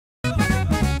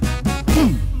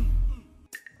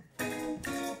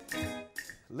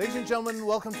Ladies and gentlemen,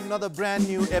 welcome to another brand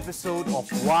new episode of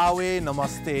HUAWEI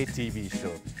Namaste TV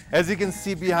Show. As you can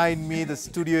see behind me, the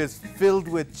studio is filled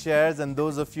with chairs, and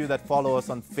those of you that follow us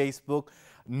on Facebook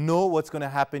know what's going to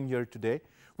happen here today.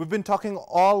 We've been talking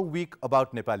all week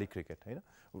about Nepali cricket.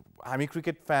 हामी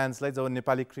cricket fans like जब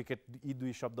Nepali cricket यी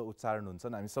दुई शब्द उच्चारण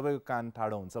हुन्छन् हामी सबैको कान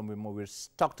ठाडो हुन्छ we're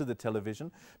stuck to the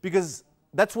television because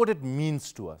that's what it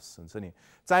means to us हुन्छ नि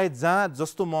चाहे जहाँ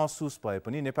जस्तो महसुस भए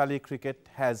पनि Nepali cricket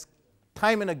has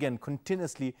time and again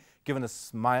continuously given us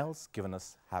smiles, given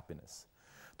us happiness.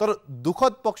 तर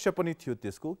दुखद पक्ष पनि थियो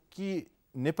त्यसको कि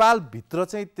नेपाल भित्र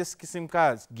चाहिँ त्यस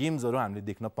किसिमका गेम्सहरु हामीले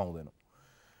देख्न पाउँदैनौं.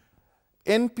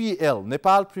 NPL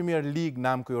नेपाल प्रिमियर लिग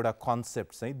नामको एउटा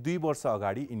कन्सेप्ट चाहिँ 2 वर्ष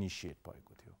अगाडि इनिशिएट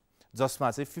भएको थियो जसमा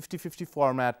चाहिँ 50-50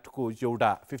 फर्म्याटको एउटा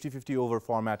 50-50 ओभर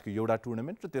फर्म्याटको एउटा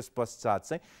टुर्नामेन्ट र त्यसपश्चात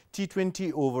चाहिँ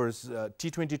T20 ओभर्स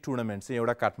T20 टुर्नामेन्ट चाहिँ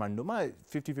एउटा काठमाडौँमा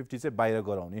 50-50 चाहिँ बाहिर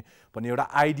गराउने भन्ने एउटा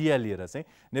आइडिया लिएर चाहिँ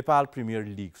नेपाल प्रिमियर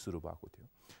लिग सुरु भएको थियो.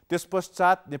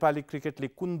 त्यसपश्चात नेपाली क्रिकेटले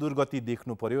कुन दुर्गति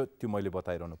देख्नु पर्यो त्यो मैले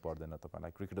बताइरहनु पर्दैन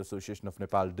तपाईलाई. क्रिकेट एसोसिएसन अफ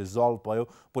नेपाल डिसल्भ भयो,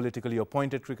 politically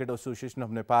appointed cricket association of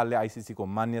नेपालले आईसीसी को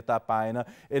मान्यता पाएन,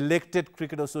 इलेक्टेड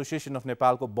क्रिकेट एसोसिएसन अफ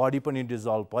नेपालको बडी पनि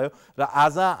डिसल्भ भयो र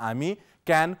आज हामी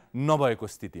क्यान नभएको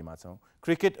स्थितिमा छौं.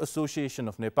 Cricket association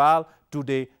of Nepal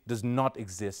today does not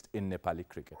exist in Nepali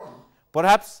cricket.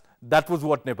 Perhaps that was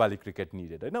what Nepali cricket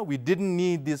needed. We didn't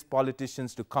need these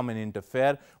politicians to come and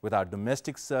interfere with our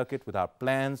domestic circuit, with our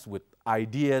plans, with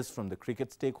ideas from the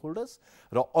cricket stakeholders.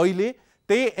 र अहिले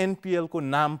त्यही NPL को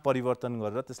नाम परिवर्तन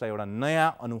गरेर त्यसलाई एउटा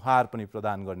नयाँ अनुहार पनि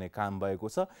प्रदान गर्ने काम भएको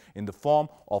छ in the form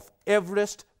of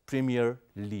Everest Premier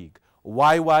League.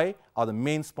 YY are the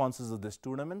main sponsors of this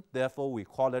tournament. Therefore, we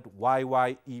call it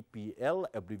YY EPL,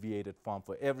 abbreviated form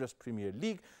for Everest Premier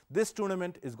League. This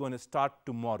tournament is going to start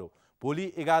tomorrow. भोलि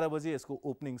 11 बजे यसको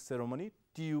opening ceremony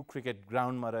TU cricket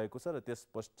ग्राउन्डमा रहेको छ र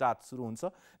त्यसपश्चात सुरु हुन्छ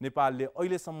नेपालले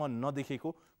अहिलेसम्म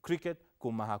नदेखेको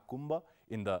क्रिकेटको महाकुम्भ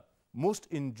in the most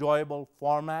enjoyable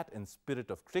format and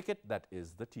spirit of cricket, that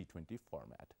is the T20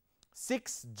 format.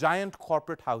 6 giant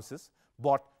corporate houses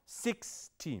bought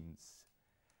 6 teams,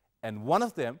 and one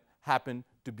of them happened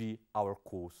to be our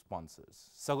co-sponsors.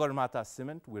 Sagarmatha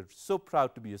Cement, we're so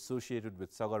proud to be associated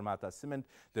with Sagarmatha Cement.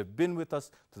 They've been with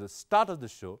us to the start of the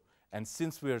show. And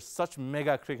since we're such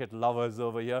mega cricket lovers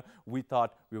over here, we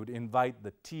thought we would invite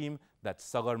the team that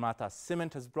Sagarmatha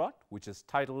Cement has brought, which is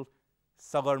titled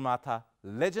Sagarmatha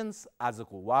Legends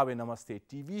आजको HUAWEI Namaste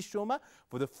TV Show मा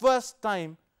for the first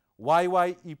time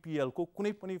YY EPL को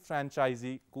कुनै पनि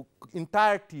franchisee को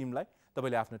entire team लाई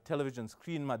तपाईले आफ्नो television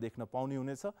screen मा देख्न पाउने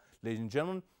हुनेछ. Ladies and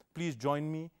gentlemen, please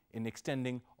join me in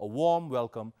extending a warm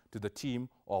welcome to the team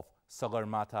of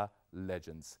Sagarmatha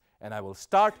Legends. And I will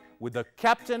start with the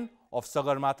captain of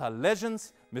Sagarmatha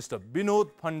Legends, Mr. Binod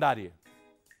Bhandari.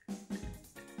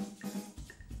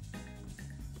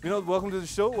 Binod, welcome to the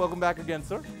show. Welcome back again,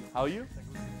 sir. How are you?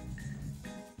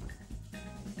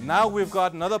 Now we've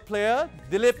got another player,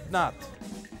 Dilip Nath.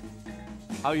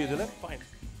 How are you, Dilip? Fine.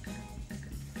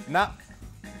 Now,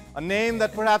 a name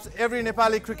that perhaps every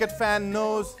Nepali cricket fan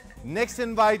knows. Next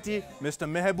invitee, Mr.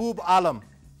 Mehboob Alam.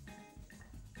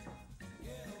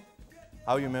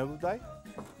 How are you, Mehboob Bhai?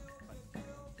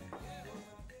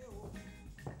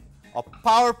 A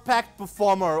power-packed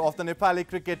performer of the Nepali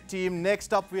cricket team.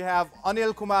 Next up, we have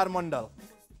Anil Kumar Mandal.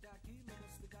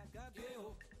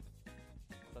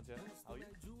 How are you?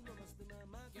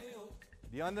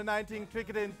 The under-19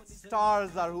 cricketing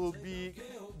stars are who will be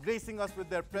gracing us with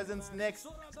their presence next,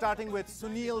 starting with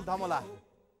Sunil Dhamala.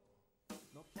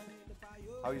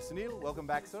 How are you, Sunil? Welcome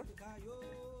back, sir.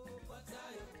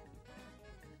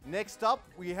 Next up,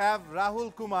 we have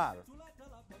Rahul Kumar.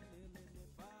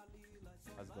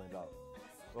 How's it going, Rahul?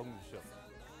 Welcome to the show.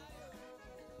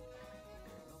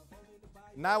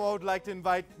 Now I would like to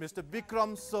invite Mr.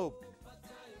 Bikram Soap.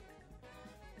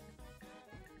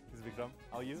 This is Bikram.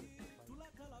 How are you?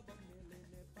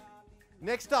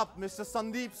 Next up, Mr.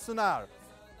 Sandeep Sunar.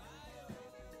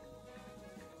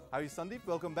 How are you, Sandeep?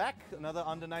 Welcome back. Another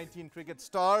under-19 cricket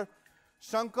star.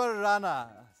 Shankar Rana.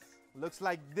 Looks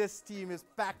like this team is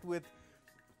packed with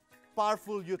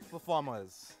powerful youth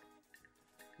performers.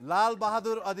 Lal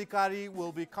Bahadur Adhikari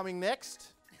will be coming next.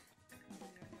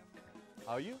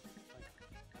 How are you?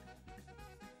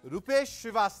 Rupesh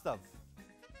Srivastav.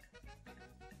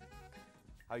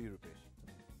 How are you, Rupesh?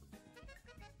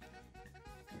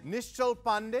 Nishchal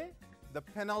Pandey, the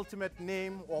penultimate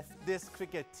name of this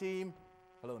cricket team.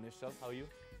 Hello, Nishchal. How are you?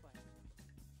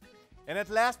 Fine. And at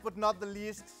last but not the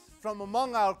least, from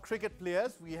among our cricket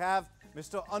players, we have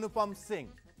Mr. Anupam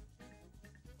Singh.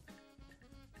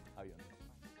 How are you?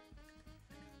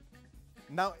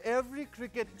 Now, every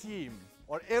cricket team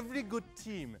or every good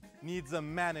team needs a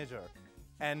manager.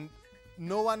 And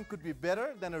no one could be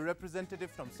better than a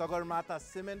representative from Sagarmatha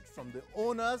Cement, from the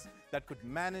owners that could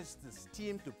manage this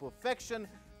team to perfection.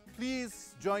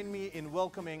 Please join me in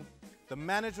welcoming the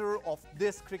manager of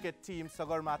this cricket team,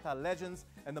 Sagarmatha Legends,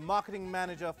 and the marketing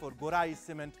manager for HUAWEI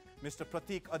Cement, Mr.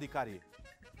 Pratik Adhikari.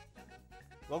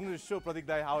 Welcome to the show, Pratik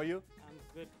Dai. How are you? I'm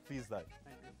good. Please, Dai.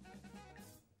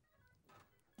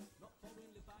 Thank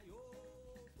you.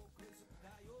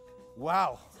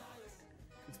 Wow.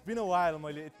 It's been a while,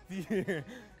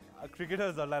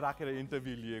 cricketers are like an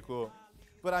interview.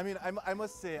 But I mean, I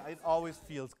must say, it always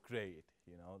feels great.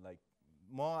 You know, like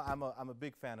I'm a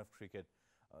big fan of cricket.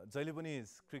 जहिले पनि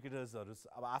क्रिकेटर्सहरु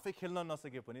अब आफै खेल्न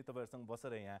नसके पनि तपाईहरुसँग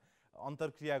बसेर यहाँ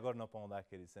अन्तरक्रिया गर्न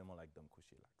पाउँदाखेरि चाहिँ मलाई एकदम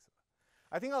खुसी लाग्छ.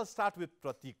 I think I'll start with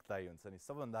Pratik Dai हुन्छ नि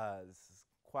सबभन्दा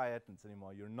quiet हुन्छ नि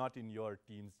म you're not in your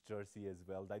team's jersey as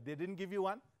well. They didn't give you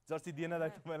one? Jersey दिएन दाइ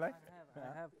तपाईलाई?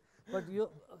 I have. But you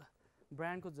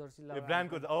brand ko jersey लगाएको. Brand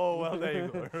ko oh well there you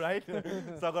go, right?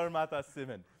 Sagarmatha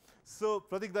Cement. So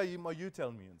Pratik Dai, you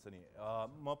tell me,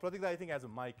 Pratik Dai I think has a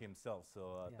mic himself, so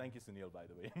yeah. Thank you Sunil by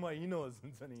the way. He knows,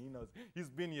 he knows. He's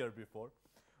been here before.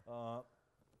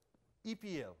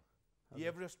 EPL, the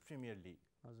Everest Premier League.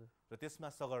 र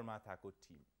त्यसमा Sagarmathaको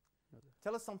team.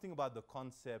 Tell us something about the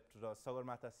concept.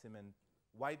 Sagarmatha Cement.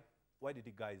 Why did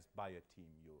you guys buy a team?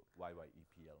 Why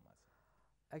EPL मा?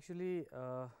 Actually,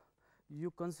 यो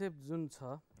concept जुन छ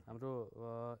हाम्रो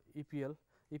EPL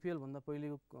भन्दा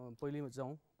पहिले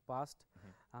जाउँ past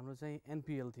हाम्रो चाहिँ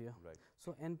NPL थियो.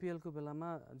 So NPL को बेलामा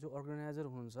जो अर्गनाइजर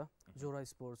हुनुहुन्छ HUAWEI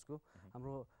स्पोर्ट्स को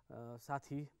हाम्रो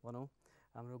साथी भनौं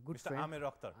हाम्रो good friend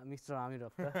mister Aamir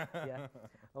Akhtar या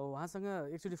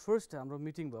उहाँसँग एक्चुअली फर्स्ट हाम्रो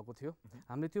मिटिङ भएको थियो.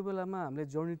 हामीले त्यो बेलामा हामीले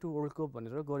जर्नी टु वर्ल्ड कप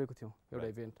भनेर गरेको थियौं एउटा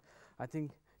event. I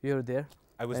think you are there.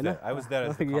 I was there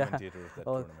as the commentator of that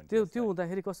tournament. त्यो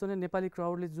हुँदाखेरि कस्तो भने नेपाली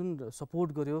क्राउडले जुन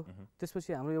सपोर्ट गर्यो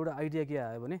त्यसपछि हाम्रो एउटा आइडिया के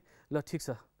आयो भने ल ठीक छ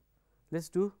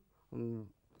लेट्स डु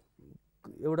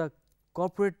एउटा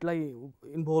कर्पोरेटलाई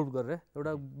इन्भल्भ गरेर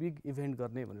एउटा बिग इभेन्ट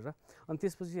गर्ने भनेर अनि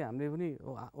त्यसपछि हामीले पनि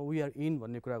वी आर इन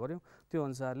भन्ने कुरा गर्यौं. त्यो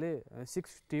अनुसारले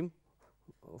 6 टिम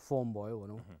फर्म भयो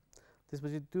भनौं.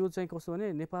 त्यसपछि त्यो चाहिँ कस्तो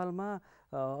भने नेपालमा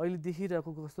अहिले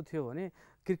देखिरहेको कस्तो थियो भने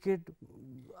क्रिकेट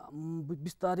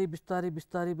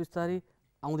बिस्तारै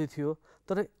आउँदै थियो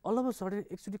तर all of a sudden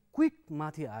actually quick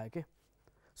माथि आयो के.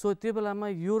 सो त्यो बेलामा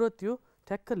यो र त्यो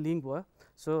ठ्याक्क लिंक भयो.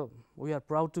 So we are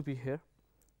proud to be here.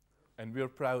 And we are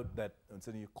proud that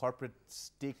corporate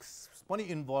stakes पनि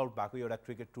involved भएको एउटा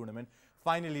cricket tournament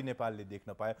finally नेपालले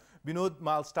देख्न पायो. Vinod,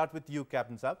 I'll start with you,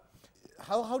 Captain Saab.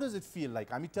 How does it feel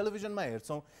like? I mean, television मा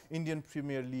हेर्छौं Indian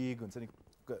Premier League हुन्छ नि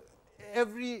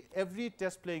every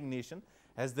test playing nation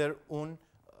has their own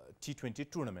T20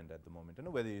 tournament at the moment. You know,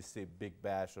 whether you say Big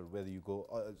Bash or whether you go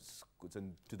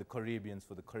to the Caribbeans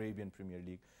for the Caribbean Premier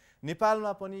League.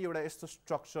 नेपालमा पनि एउटा यस्तो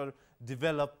structure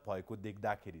develop भएको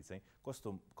देख्दाखेरि चाहिँ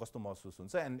कस्तो महसुस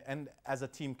हुन्छ and as a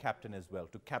team captain as well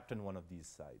to captain one of these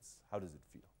sides, how does it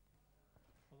feel?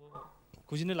 अब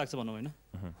खुसी नै लाग्छ भनौं हैन.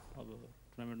 अब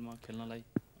टुर्नामेन्टमा खेल्नलाई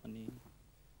अनि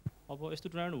अब यस्तो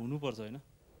टुर्नामेन्ट हुनुपर्छ हैन.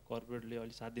 कर्पोरेटले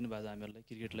अलि साथ दिनु भएको छ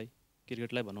हामीहरुलाई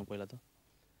क्रिकेटलाई भनौं पहिला त.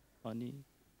 अनि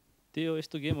त्यो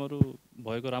यस्तो गेमहरु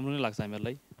भएको राम्रो नै लाग्छ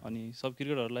हामीहरुलाई अनि सब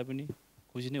क्रिकेटरहरुलाई पनि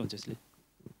खुसी नै हुन्छ यसले.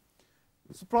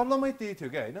 So problem I त्यही थियो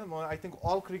के हैन. I think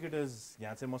all cricketers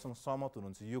यहाँ चाहिँ मसँग सहमत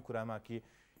हुनुहुन्छ यो कुरामा कि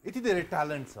यति धेरै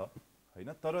ट्यालेन्ट छ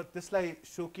हैन तर त्यसलाई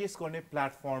शोकेस गर्ने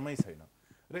प्लेटफर्मै छैन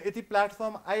र यति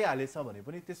प्लेटफर्म आइहालेछ भने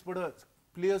पनि त्यसबाट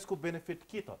प्लेयर्सको बेनिफिट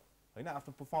के त हैन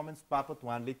आफ्नो परफर्मेन्स बापत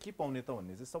उहाँले के पाउने त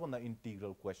भन्ने चाहिँ सबभन्दा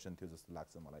इन्टिग्रल क्वेशन थियो जस्तो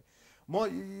लाग्छ मलाई.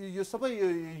 म यो सबै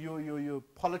यो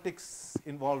पोलिटिक्स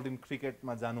इन्भल्भड इन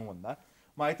क्रिकेटमा जानु भन्दा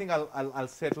म I think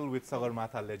I'll settle with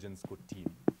Sagarmatha Legends को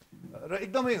टिम. र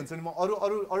एकदमै हुन्छ नि म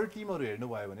अरु टिमहरु हेर्नु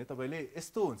भयो भने तपाईले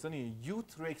यस्तो हुन्छ नि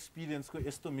युथ र एक्सपिरियन्सको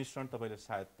यस्तो मिश्रण तपाईले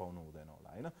सायद पाउनु हुँदैन होला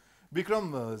हैन. Vikram,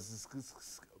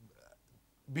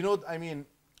 Vinod, I mean,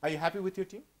 are you happy with your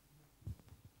team?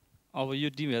 अब यो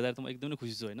टिम हेर्दा त म एकदमै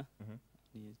खुसी छु हैन.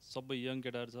 अनि सबै यङ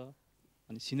केटाहरु छ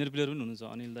अनि सिनियर प्लेयर पनि हुनुहुन्छ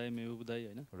अनिल दाइ मेहबुब दाइ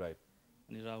हैन. राइट.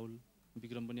 अनि राहुल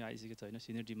विक्रम पनि आइसकेको छ हैन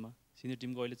सिनियर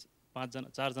टिमको अहिले 4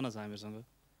 जना छ हामीहरुसँग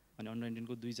अनि अन्डर 19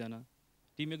 को 2 जना.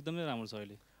 टिम एकदमै राम्रो छ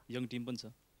अहिले. यङ टिम पनि छ.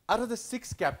 Out of the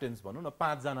 6 captains भनौं न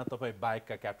 5 जना तपाई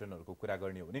बाइकका क्याप्टेनहरुको कुरा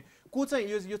गर्ने हो भने को चाहिँ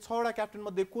यो 6 वटा क्याप्टेन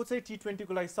मध्ये को चाहिँ T20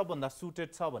 को लागि सबभन्दा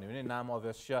सुटेड छ भने नाम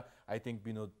अवश्य आई थिंक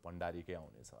विनोद भण्डारीकै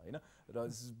आउने छ हैन. र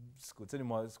हुन्छ नि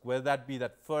म whether that be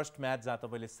that first match जहाँ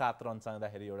तपाईले 7 रन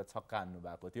चाँदाखेरि एउटा छक्का हान्नु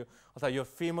भएको थियो अथवा यो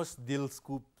फेमस दिल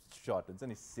स्कुप शट हुन्छ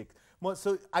नि 6.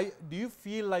 So do you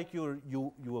feel like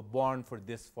you were born for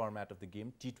this format of the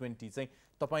game? T20 चाहिँ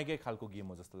तपाईकै खालको गेम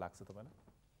हो जस्तो लाग्छ तपाईलाई?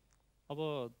 अब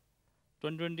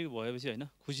 2020 भएपछि होइन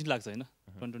खुसी लाग्छ होइन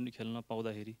 2020 खेल्न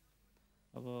पाउँदाखेरि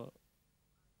अब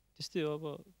त्यस्तै हो अब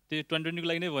त्यो 2020 को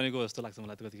लागि नै बनेको जस्तो लाग्छ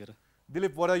मलाई त्यतिखेर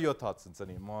Dilip, what are your thoughts?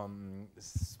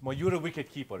 You're a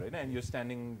wicket keeper, right? And you're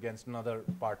standing against another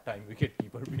part-time wicket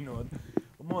keeper, Vinod.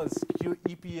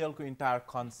 EPL ko entire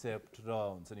concept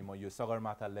ra yo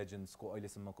Sagarmatha Legends ko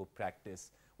ahilesamma ko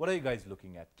practice. What are you guys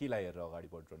looking at? के लाई हेरेर अगाडि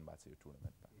बढिरहनु भएको छ यो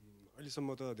टुर्नामेन्टमा?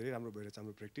 अहिलेसम्म त धेरै राम्रो भइरहेछ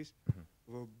हाम्रो प्र्याक्टिस।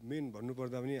 अब मेन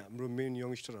भन्नुपर्दा पनि हाम्रो मेन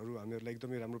यंगस्टरहरू हामीहरूलाई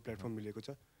एकदमै राम्रो प्लेटफर्म मिलेको छ।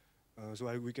 सो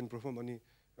वी क्यान परफर्म अनि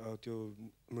त्यो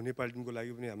हाम्रो नेपाल टिमको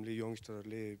लागि पनि हामीले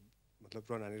यंगस्टरहरूले मतलब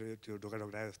रन हानेर त्यो ढोका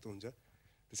ढोकाए जस्तो हुन्छ।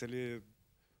 त्यसैले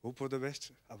होप फर द बेस्ट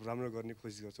अब राम्रो गर्ने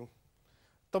कोसिस गर्छौँ।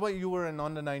 तपाईँ you were an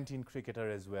under 19 cricketer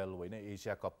as well, होइन?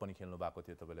 एशिया कप पनि खेल्नु भएको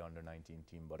थियो तपाईले under 19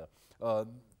 टिमबाट।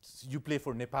 You play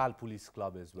for Nepal Police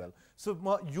Club as well. So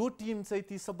यो टिम चाहिँ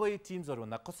ती सबै टिम्सहरु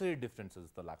भन्दा कसरी डिफरेन्ट छ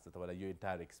जस्तो लाग्छ तपाईलाई यो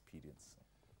एन्टायर एक्सपीरियन्स?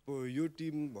 यो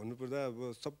टिम भन्नुपर्दा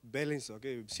अब सब ब्यालेन्स छ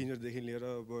के सिनियर देखि लिएर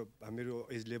अब हाम्रो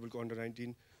एज लेभलको अन्डर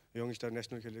 19 यङ स्टार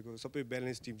नेशनल खेलेको सबै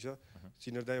ब्यालेन्स टिम छ।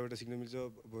 सिनियर दाइबाट सिक्न मिल्छ।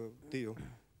 अब त्यही हो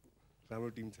राम्रो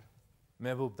टिम छ।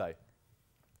 महबूब दाइ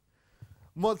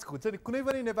म हुन्छ नि कुनै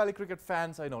पनि नेपाली क्रिकेट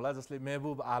फ्यान छैन होला जसले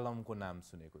महबूब आलमको नाम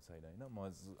सुनेको छैन हैन। म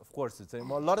अफ कोर्स हुन्छ नि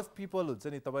म लट अफ पिपल हुन्छ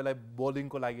नि तपाईलाई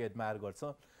बलिङको लागि एडमायर गर्छ।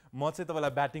 म चाहिँ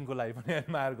तपाईलाई ब्याटिङको लागि पनि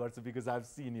एडमायर गर्छु because I have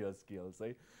seen your skills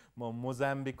है। म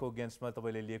मोजाम्बिकको अगेन्स्टमा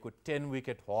तपाईले लिएको 10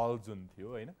 विकेट हल जुन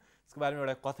थियो हैन त्यसको बारेमा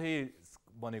एउटा कथै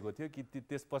बनेको थियो कि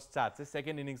त्यस पश्चात चाहिँ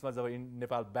सेकेन्ड इनिङ्समा जब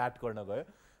नेपाल ब्याट गर्न गयो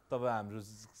तब हाम्रो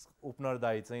ओपनर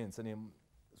दाइ चाहिँ हुन्छ नि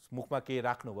मुखमा केही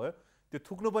राख्नु भयो त्यो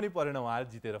थुक्नु पनि परेन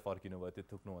उहाँले जितेर फर्किनु भयो त्यो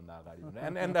थुक्नु भन्दा अगाडि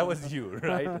and that was you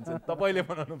right तपाईले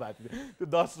बनाउनु भएको थियो त्यो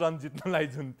 10 रन जित्नलाई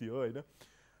जुन थियो हैन।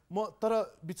 म तर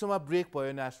बिचमा ब्रेक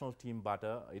भयो नेशनल टिमबाट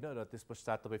हैन र त्यस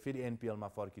पश्चात तपाई फेरि एनपीएल मा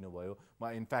फर्किनु भयो।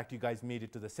 In fact you guys made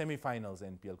it to the semi finals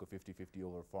NPL को 50-50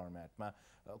 ओभर फर्मेटमा।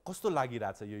 कस्तो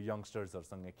लागिरहेछ यो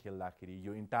यंगस्टर्सहरुसँग खेल्दाखेरि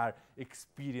यो इन्टायर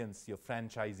एक्सपीरियन्स यो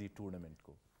फ्र्यान्चाइजी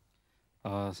टुर्नामेन्टको?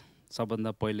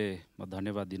 सबभन्दा पहिले म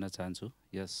धन्यवाद दिन चाहन्छु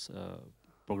यस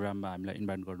प्रोग्राममा हामीलाई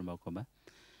इन्भाइट गर्नुभएकोमा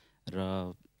र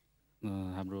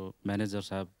हाम्रो म्यानेजर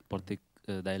साहब प्रत्येक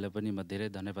दाइलाई पनि म धेरै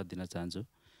धन्यवाद दिन चाहन्छु।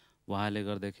 उहाँले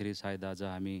गर्दाखेरि सायद आज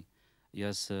हामी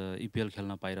यस इपिएल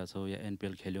खेल्न पाइरहेछौँ या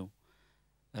एनपिएल खेल्यौँ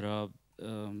र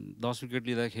 10 विकेट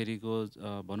लिँदाखेरिको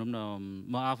भनौँ न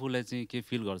म आफूलाई चाहिँ के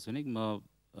फिल गर्छु नि म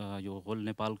यो होल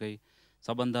नेपालकै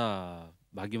सबभन्दा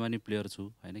भाग्यमानी प्लेयर छु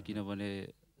हैन। किनभने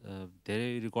धेरै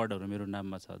रेकर्डहरू मेरो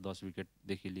नाममा छ 10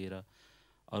 विकेटदेखि लिएर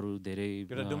अरु धेरै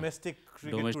डोमेस्टिक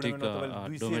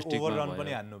ओभर रन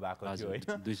पनि हान्नु भएको थियो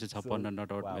हैन 256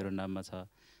 नट आउट मेरो नाममा छ।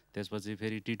 त्यसपछि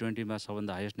फेरि टी20 मा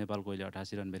सबभन्दा हाईएस्ट नेपालको अहिले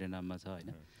 88 रन मेरो नाममा छ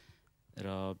हैन र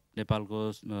नेपालको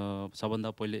सबभन्दा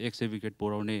पहिले 100 विकेट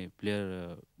पुर्याउने प्लेयर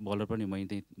बलर पनि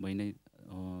मै नै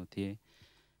थिए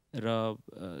र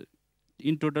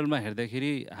इन टोटलमा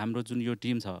हेर्दाखेरि हाम्रो जुन यो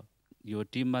टिम छ यो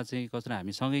टिममा चाहिँ कसरी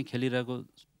हामी सँगै खेलिरहेको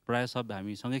प्राय सब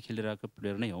हामी सँगै खेलिरहेको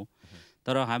प्लेयर नै हौ।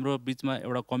 तर हाम्रो बिचमा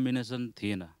एउटा कम्बिनेसन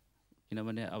थिएन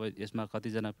किनभने अब यसमा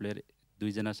कतिजना प्लेयर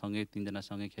 2 जना सँगै 3 जना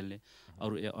सँगै खेल्ने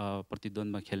अरु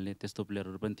प्रतिद्वन्द्वमा खेल्ने त्यस्तो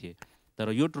प्लेयरहरू पनि थिए। तर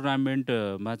यो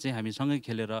टुर्नामेन्टमा चाहिँ हामी सँगै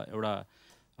खेलेर एउटा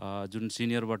जुन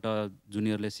सिनियरबाट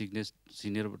जुनियरले सिक्ने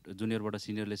जुनियरबाट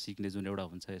सिनियरले सिक्ने जुन एउटा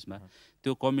हुन्छ यसमा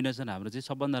त्यो कम्बिनेसन हाम्रो चाहिँ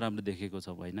सबभन्दा राम्रो देखेको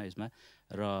छ हैन यसमा।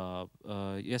 र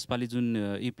यसपालि जुन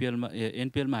इपिएलमा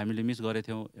एनपिएलमा हामीले मिस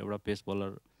गरेथ्यौं एउटा पेस बलर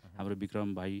हाम्रो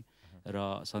विक्रम भाइ र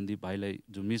सन्दीप भाइलाई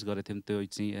जो मिस गरेथ्यौं त्यो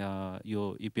चाहिँ यो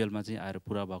इपिएलमा चाहिँ आएर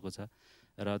पुरा भएको छ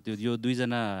र त्यो यो 2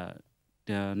 जना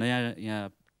नयाँ यहाँ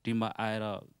टिममा आएर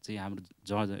चाहिँ हाम्रो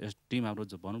टिम हाम्रो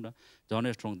भनौँ न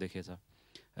झन् स्ट्रङ देखेछ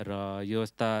र यो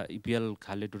यस्ता इपिएल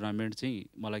खाले टुर्नामेन्ट चाहिँ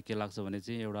मलाई के लाग्छ भने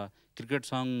चाहिँ एउटा क्रिकेट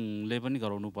सङ्घले पनि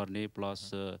गराउनु पर्ने प्लस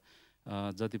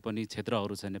जति पनि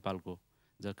क्षेत्रहरू छ नेपालको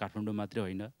काठमाडौँ मात्रै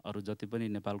होइन अरु जति पनि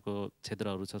नेपालको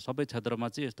क्षेत्रहरू छ सबै क्षेत्रमा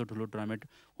चाहिँ यस्तो ठुलो टुर्नामेन्ट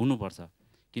हुनुपर्छ।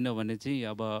 किनभने चाहिँ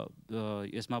अब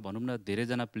यसमा भनौँ न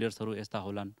धेरैजना प्लेयर्सहरू यस्ता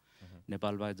होलान्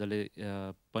नेपालमा जसले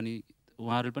पनि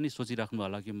उहाँहरूले पनि सोचिराख्नु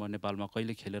होला कि म नेपालमा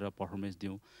कहिले खेलेर पर्फर्मेन्स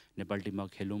दिउँ नेपाल टिममा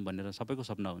खेलौँ भनेर सबैको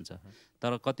सपना हुन्छ।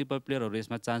 तर कतिपय प्लेयरहरू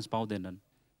यसमा चान्स पाउँदैनन्।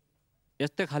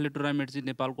 यस्तै खाले टुर्नामेन्ट चाहिँ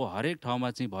नेपालको हरेक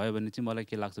ठाउँमा चाहिँ भयो भने चाहिँ मलाई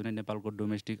के लाग्छ भने नेपालको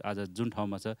डोमेस्टिक आज जुन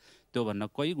ठाउँमा छ त्यो भन्दा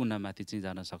कई गुणा माथि चाहिँ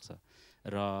जान सक्छ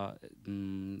र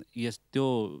यस त्यो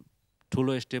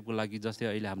ठुलो स्टेपको लागि जस्तै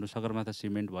अहिले हाम्रो सगरमाथा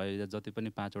सिमेन्ट भयो या जति पनि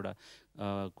 5 वटा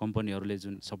कम्पनीहरूले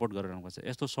जुन सपोर्ट गरिरहेको छ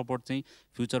यस्तो सपोर्ट चाहिँ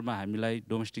फ्युचरमा हामीलाई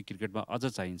डोमेस्टिक क्रिकेटमा अझ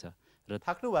चाहिन्छ र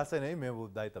थाक्नु भएको छैन है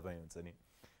महबूब दाइ तपाई हुन्छ नि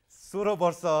 16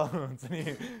 वर्ष हुन्छ नि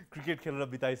क्रिकेट खेलेर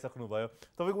बिताइसक्नुभयो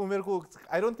तपाईँको उमेरको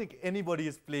I don't think anybody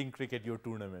is playing cricket यो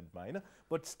टुर्नामेन्टमा होइन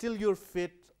बट स्टिल योर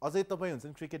फिट अझै तपाईँ हुन्छ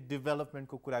नि क्रिकेट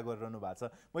डेभलपमेन्टको कुरा गरिरहनु भएको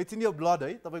छ म इट्स इन योर ब्लड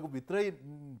है तपाईँको भित्रै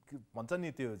भन्छ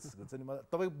नि त्यो हुन्छ नि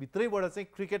तपाईँको भित्रैबाट चाहिँ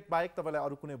क्रिकेट बाहेक तपाईँलाई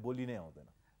अरू कुनै बोली नै आउँदैन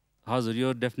हजुर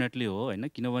यो डेफिनेटली हो होइन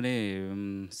किनभने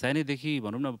सानैदेखि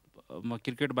भनौँ न म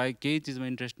क्रिकेट बाहेक केही चिजमा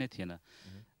इन्ट्रेस्ट नै थिएन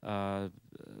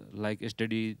लाइक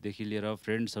स्टडीदेखि लिएर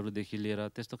फ्रेन्ड्सहरूदेखि लिएर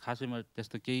त्यस्तो खासैमा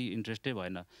त्यस्तो केही इन्ट्रेस्टै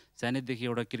भएन सानैदेखि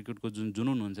एउटा क्रिकेटको जुन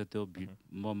जुनुन हुन्छ त्यो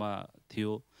ममा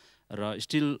थियो र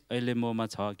स्टिल अहिले ममा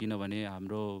छ किनभने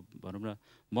हाम्रो भनौँ न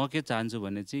म के चाहन्छु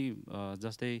भने चाहिँ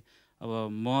जस्तै अब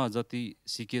म जति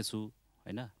सिकेछु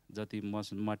होइन जति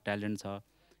ममा ट्यालेन्ट छ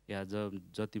या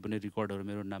जति पनि रेकर्डहरू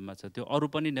मेरो नाममा छ त्यो अरू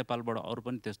पनि नेपालबाट अरू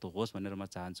पनि त्यस्तो होस् भनेर म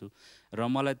चाहन्छु र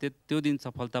मलाई त्यो दिन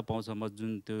सफलता पाउँछ म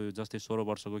जुन त्यो जस्तै 16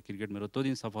 वर्षको क्रिकेट मेरो त्यो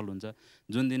दिन सफल हुन्छ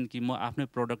जुन दिन कि म आफ्नै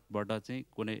प्रडक्टबाट चाहिँ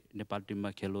कुनै नेपाल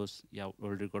टिममा खेलोस् या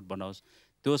वर्ल्ड रेकर्ड बनाओस्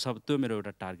त्यो मेरो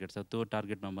एउटा टार्गेट छ त्यो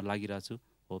टार्गेटमा म लागिरहेको छु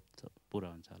होप पुरा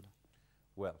हुन्छ होला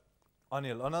well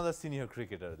Anil another senior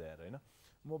cricketer there होइन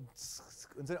म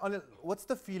हुन्छ नि Anil what's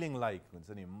the feeling like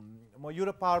हुन्छ नि म यो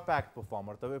र पावर प्याक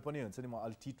पर्फर्मर तपाईँ पनि हुन्छ नि म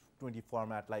अलि T20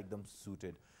 फर्मेटलाई एकदम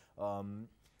सुटेड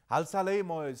हालसालै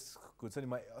म हुन्छ नि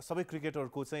म सबै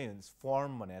क्रिकेटरको चाहिँ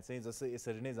फर्म भने चाहिँ जस्तै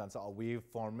यसरी नै जान्छ वेभ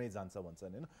फर्ममै जान्छ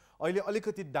भन्छन् होइन अहिले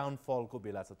अलिकति डाउनफलको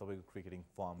बेला छ तपाईँको क्रिकेटिङ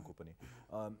फर्मको पनि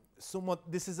सो म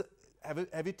this is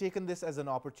have you taken this as an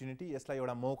opportunity यसलाई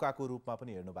एउटा मौकाको रूपमा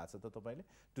पनि हेर्नु भएको छ त तपाईँले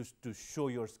to show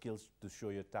your skills to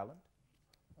show your talent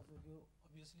यो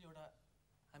अभियसली एउटा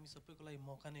हामी सबैको लागि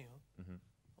मौका नै हो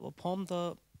अब फर्म त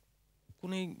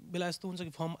कुनै बेला यस्तो हुन्छ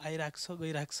कि फर्म आइरहेको छ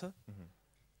गइरहेको छ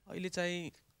अहिले चाहिँ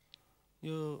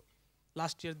यो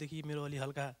लास्ट इयरदेखि मेरो अलि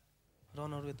हल्का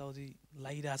रनहरू यताउति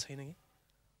लागिरहेको छैन कि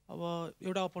अब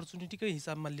एउटा अपर्च्युनिटीकै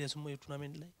हिसाबमा लिएछु म यो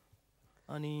टुर्नामेन्टलाई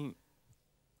अनि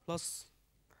प्लस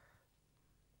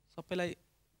सबैलाई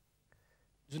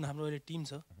जुन हाम्रो अहिले टिम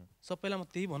छ सबैलाई म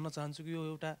त्यही भन्न चाहन्छु कि यो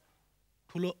एउटा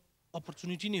ठुलो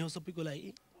अपर्च्युनिटी नै हो सबैको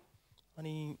लागि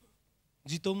अनि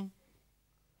जितौँ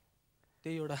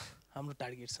त्यही एउटा हाम्रो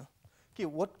टार्गेट छ के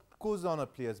what goes on a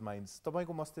players minds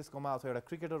तपाईँको मस्तिष्कमा अथवा एउटा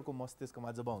क्रिकेटरको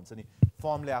मस्तिष्कमा जब हुन्छ नि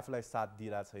फर्मले आफूलाई साथ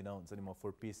दिइरहेको छैन हुन्छ नि म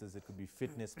for pieces it could be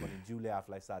fitness पनि जिउले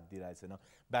आफूलाई साथ दिइरहेको छैन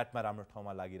ब्याटमा राम्रो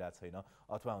ठाउँमा लागिरहेको छैन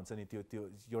अथवा हुन्छ नि त्यो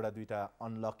एउटा दुईवटा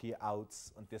अनलकी आउट्स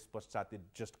अनि त्यस पश्चात इट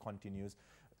जस्ट कन्टिन्युज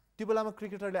त्यो बेलामा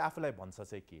क्रिकेटरले आफूलाई भन्छ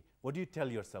चाहिँ के what do you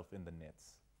tail your self in the nets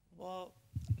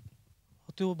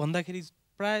त्यो भन्दाखेरि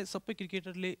प्राय सबै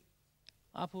क्रिकेटरले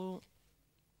आफू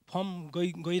फर्म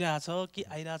गइरहेछ कि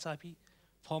आइरहेछ आफै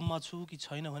फर्ममा छु कि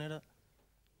छैन भनेर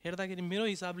हेर्दाखेरि मेरो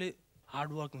हिसाबले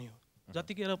हार्डवर्क नै हो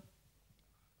जतिखेर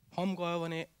फर्म गयो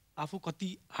भने आफू कति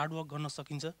हार्डवर्क गर्न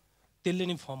सकिन्छ त्यसले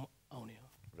नै फर्म आउने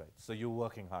हो right so you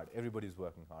working hard everybody is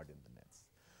working hard in the nets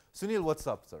Sunil what's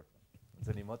up sir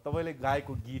हुन्छ नि म तपाईँले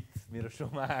गाएको गीत मेरो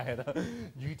शोमा आएर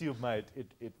युट्युबमा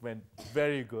इट वेन्ट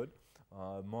भेरी गुड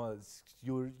म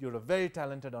you're a very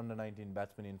talented under-19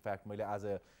 batsman. In fact, मैले आज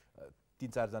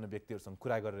 3-4 व्यक्तिहरूसँग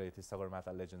कुरा गरिरहेको थिएँ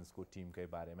सगरमाथा लेजेन्ड्सको टिमकै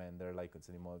बारेमा एन्ड देयर लाइक हुन्छ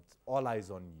नि म अल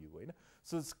आइज अन यु होइन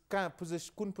सो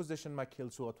कुन पोजिसनमा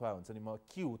खेल्छु अथवा हुन्छ नि म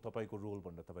के हो तपाईँको रोल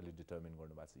भनेर तपाईँले डिटर्मिन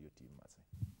गर्नुभएको छ यो टिममा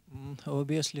चाहिँ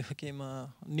ओभियसली कि म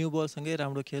न्यू बलसँगै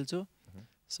राम्रो खेल्छु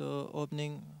सो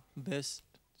ओपनिङ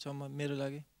बेस्ट छ मेरो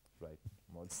लागि राइट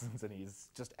म हुन्छ नि is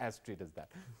just as straight as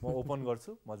that म ओपन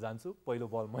गर्छु म जान्छु पहिलो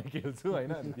बल मै खेल्छु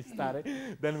होइन बिस्तारै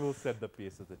देन विल सेट द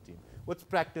पेस of the team what's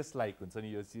practice like हुन्छ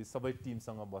नि यो सबै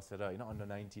टिमसँग बसेर होइन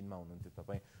under-19 मा हुनुहुन्थ्यो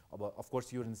तपाईँ अब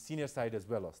of course your in senior side as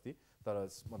well अस्ति तर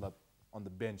मतलब on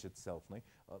the bench it self नै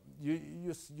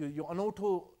यो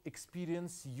अनौठो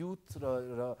एक्सपिरियन्स युथ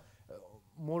र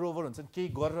मोरओभर हुन्छ नि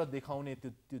केही गरेर देखाउने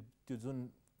त्यो जुन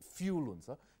फ्युल हुन्छ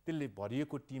त्यसले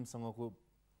भरिएको टिमसँगको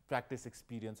प्र्याक्टिस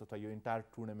एक्सपिरियन्स अथवा यो इन्टायर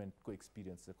टुर्नामेन्टको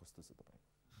एक्सपिरियन्स चाहिँ कस्तो छ तपाईँ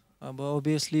अब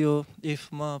ओभियसली हो इफ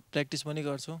म प्र्याक्टिस पनि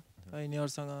गर्छु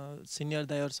यिनीहरूसँग सिनियर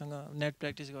दाइहरूसँग नेट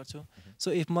प्र्याक्टिस गर्छु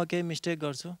सो इफ म केही मिस्टेक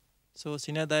गर्छु सो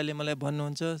सिनियर दाइले मलाई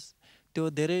भन्नुहुन्छ त्यो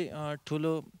धेरै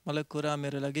ठुलो मलाई कुरा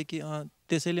मेरो लागि कि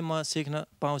त्यसैले म सिक्न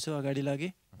पाउँछु अगाडि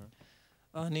लागि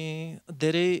अनि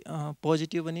धेरै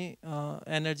पोजिटिभ पनि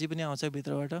एनर्जी पनि आउँछ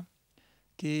भित्रबाट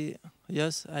कि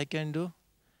yes I can do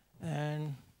and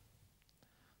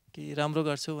कि राम्रो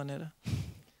गर्छु भनेर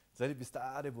जहिले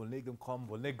बिस्तारै बोल्ने एकदम कम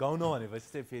बोल्ने गाउन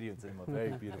भनेपछि चाहिँ फेरि हुन्छ नि म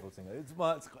very beautiful singer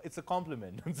it's a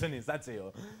complement हुन्छ नि साँच्चै हो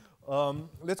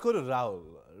लेट्स गो टु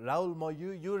राहुल म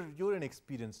युर एन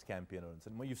एक्सपिरियन्स्ड क्याम्पियनर हुन्छ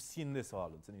नि म यु सिन दिस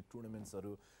अल हुन्छ नि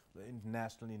टुर्नामेन्ट्सहरू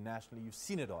internationally nationally you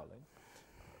seen it all है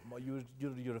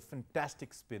you're a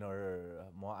fantastic spinner.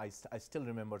 I still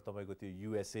remember तपाईँको त्यो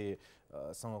USA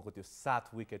सँगको त्यो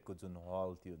 7 विकेटको जुन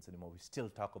हल थियो हुन्छ नि we still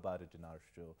talk about it in our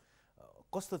show.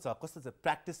 कस्तो छ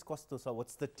practice कस्तो छ?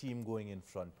 What's the team going in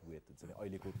front with हुन्छ नि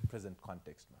अहिलेको present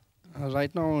context मा?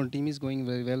 Right now our team is going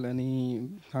very well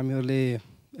अनि हामीहरूले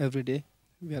every day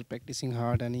we are practicing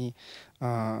hard and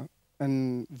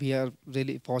we are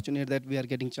really fortunate that we are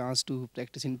getting chance to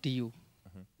practice in TU.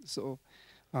 So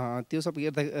त्यो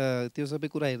सबै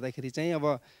कुरा हेर्दाखेरि चाहिँ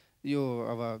अब यो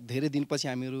अब धेरै दिनपछि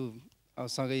हामीहरू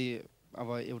सँगै अब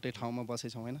एउटै ठाउँमा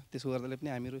बसेछौँ हैन त्यसो गर्दाले पनि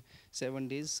हामीहरू 7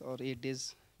 days or 8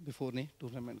 days बिफोर नै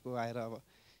टुर्नामेन्टको आएर अब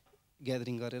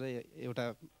ग्यादरिङ गरेर एउटा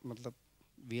मतलब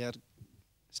we are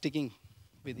sticking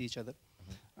with each other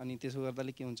अनि त्यसो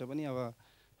गर्दाले के हुन्छ भने अब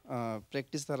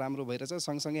प्र्याक्टिस त राम्रो भइरहेछ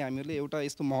सँगसँगै हामीहरूले एउटा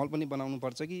यस्तो माहौल पनि बनाउनु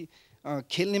पर्छ कि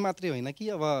खेल्ने मात्रै होइन कि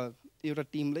अब एउटा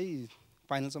टिमलाई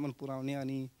फाइनलसम्म पुर्याउने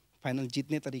अनि फाइनल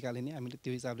जित्ने तरिकाले नै हामीले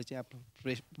त्यो हिसाबले चाहिँ आफ्नो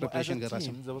प्रिपरेसन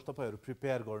गरिरहेछौँ। जब तपाईँहरू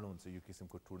प्रिपेयर गर्नुहुन्छ यो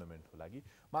किसिमको टुर्नामेन्टको लागि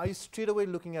are you straight away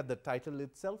looking at the title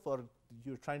itself और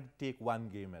you trying to take one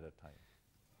game at a time?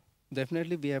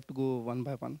 Definitely we have to go one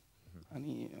by one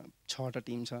अनि 6वटा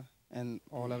टिम छ एन्ड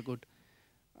अल आर गुड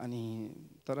अनि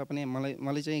तर पनि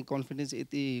मलाई चाहिँ confidence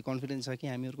यति confidence छ कि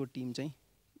हामीहरूको टिम चाहिँ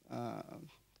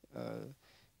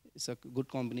it's a good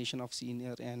combination of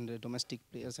senior and domestic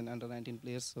players and under 19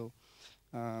 players so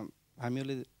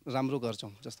हामीहरूले राम्रो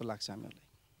गर्छौँ जस्तो लाग्छ हामीहरूलाई।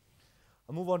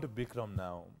 Move on to Bikram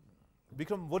now.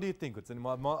 Bikram, what do you think?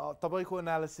 तपाईँको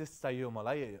एनालिसिस चाहियो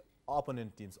मलाई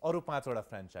अपोनेन्ट टिम्स अरू 5वटा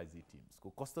फ्रेन्चाइजी टिम्सको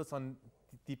कस्तो छन्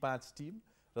ती 5 टिम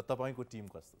र तपाईँको टिम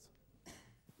कस्तो छ?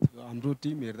 हाम्रो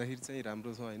टिम हेर्दाखेरि चाहिँ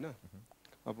राम्रो छ हैन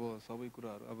अब सबै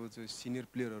कुराहरू अब जो सिनियर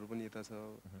प्लेयरहरू पनि यता छ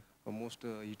मोस्ट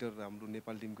हिटर हाम्रो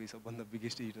नेपाल टिमकै सबभन्दा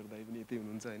बिगेस्ट हिटर दाइ पनि यतै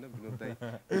हुनुहुन्छ हैन विनोद दाइ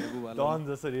डन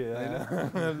जसरी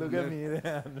look at me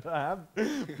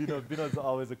Vinod's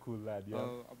always a cool lad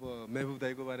अब महबुब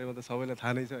दाइको बारेमा त सबैलाई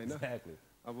थाहा नै छ हैन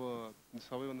अब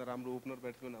सबैभन्दा राम्रो ओपनर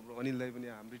ब्याट्सम्यान हाम्रो अनिल दाइ पनि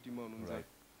हाम्रै टिममा हुनुहुन्छ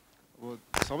अब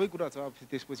सबै कुरा छ अब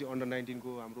त्यसपछि अन्डर 19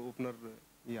 को हाम्रो opener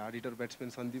hard hitter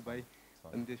batsman Sandeep भाइ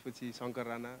अनि त्यसपछि शङ्कर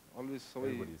राणा अलवेज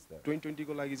सबै 2020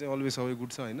 को लागि चाहिँ अलवेज सबै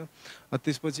गुड छ हैन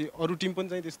त्यसपछि अरू टिम पनि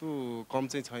चाहिँ त्यस्तो कम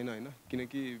चाहिँ छैन हैन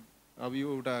किनकि अब यो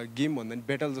एउटा गेम भन्दा नि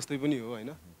ब्याटल जस्तै पनि हो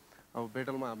हैन अब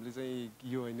ब्याटलमा हामीले चाहिँ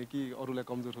यो हैन कि अरूलाई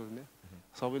कमजोर सोच्ने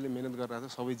सबैले मेहनत गरिरहेको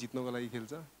छ सबै जित्नको लागि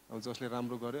खेल्छ अब जसले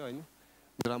राम्रो गर्यो हैन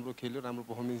राम्रो खेल्यो राम्रो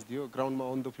परफर्मेन्स दियो ग्राउन्डमा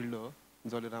अन द फिल्ड हो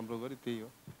जसले राम्रो गर्यो त्यही हो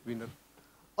विनर।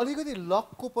 अलिकति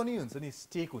लकको पनि हुन्छ नि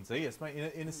स्टेक हुन्छ है यसमा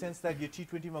इन अ सेन्स दैट यो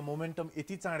T20 मा मोमेन्टम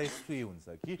यति चाँडै स्वे हुन्छ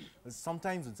कि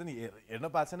समटाइम्स हुन्छ नि हेर्न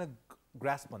पाएको छैन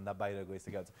ग्रास भन्दा बाहिर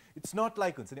गइसकेको छ इट्स नट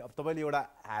लाइक हुन्छ नि अब तपाईँले एउटा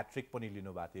ह्याट्रिक पनि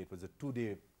लिनुभएको थियो it was a 2 day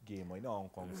game होइन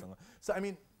हङकङसँग सो आई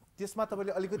मिन त्यसमा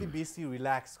तपाईँले अलिकति बेसी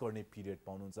रिल्याक्स गर्ने पिरियड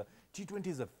पाउनुहुन्छ T20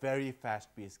 is a very fast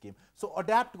पेस गेम सो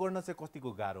एड्याप्ट गर्न चाहिँ कतिको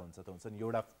गाह्रो हुन्छ त हुन्छ नि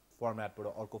एउटा फर्मेटबाट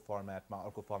अर्को फर्मेटमा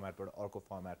अर्को फर्मेटबाट अर्को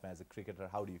फर्मेटमा as a cricketer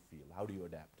how do you feel how do you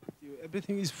adapt? त्यो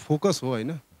एभ्रिथिङ इज फोकस हो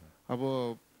हैन अब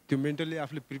त्यो मेन्टली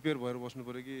आफूले प्रिपेयर भएर बस्नु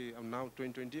पर्यो कि अब नाउ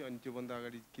 2020 अनि त्योभन्दा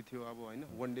अगाडि के थियो अब हैन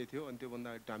 1 डे थियो अनि त्योभन्दा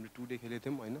अगाडि हामीले 2 डे खेलेको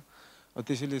थियौँ हैन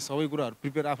त्यसैले सबै कुराहरू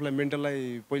प्रिपेयर आफूलाई मेन्टललाई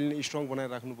पहिले नै स्ट्रङ बनाएर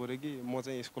राख्नु पर्यो कि म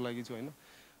चाहिँ यसको लागि छु हैन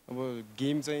अब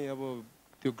गेम चाहिँ अब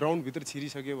त्यो ग्राउन्डभित्र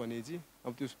छिरिसक्यो भने चाहिँ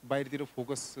अब त्यो बाहिरतिर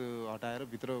फोकस हटाएर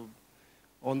भित्र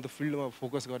अन द फिल्डमा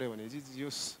फोकस गऱ्यो भने चाहिँ यो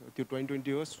त्यो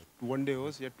 2020 होस् 1 डे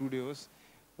होस् या 2 डे होस्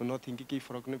नथिङ कि केही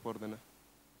फरक नै पर्दैन।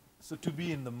 So to be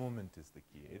in the moment is the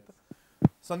key है त।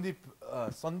 सन्दीप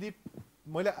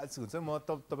मैले हुन्छ म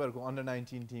तपाईँहरूको अन्डर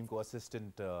 19 टिमको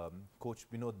असिस्टेन्ट कोच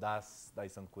विनोद दास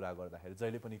दाइसँग कुरा गर्दाखेरि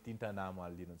जहिले पनि 3टा नाम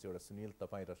हालिदिनुहुन्छ एउटा सुनिल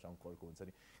तपाईँ र शङ्करको हुन्छ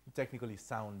नि टेक्निकली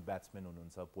साउन्ड ब्याट्सम्यान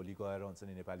हुनुहुन्छ भोलि गएर हुन्छ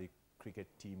नि नेपाली क्रिकेट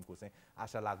टिमको चाहिँ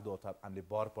आशा लाग्दो अथवा हामीले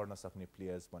भर पर्न सक्ने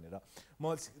प्लेयर्स भनेर म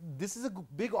this is a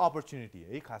big opportunity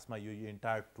है खासमा यो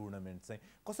एन्टायर टुर्नामेन्ट चाहिँ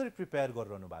कसरी प्रिपेयर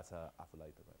गरिरहनु भएको छ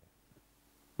आफूलाई तपाईँले?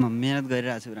 म मेहनत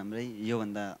गरिरहेको छु राम्रै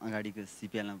योभन्दा अगाडिको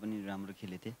सिपिएलमा पनि राम्रो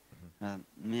खेलेको थिएँ र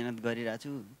मेहनत गरिरहेको छु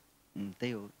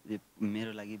त्यही हो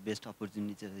मेरो लागि बेस्ट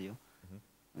अपर्च्युनिटी चाहिँ यो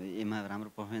यसमा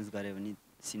राम्रो पर्फर्मेन्स गऱ्यो भने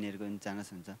सिनियरको पनि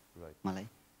चान्स हुन्छ मलाई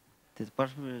त्यो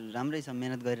राम्रै छ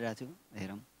मेहनत गरिरहेको छु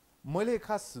हेरौँ। मैले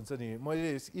खास हुन्छ नि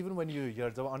मैले even when you hear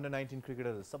job under 19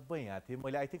 क्रिकेटरहरू सबै यहाँ थिएँ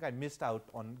मैले I think I missed out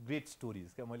on great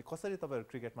stories क्या मैले कसरी तपाईँहरू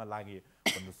क्रिकेटमा लागेँ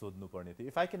भन्नु सोध्नुपर्ने थियो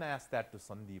if I can ask that to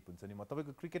Sandeep हुन्छ नि म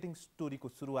तपाईँको क्रिकेटिङ स्टोरीको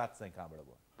सुरुवात चाहिँ कहाँबाट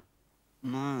भयो?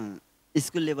 म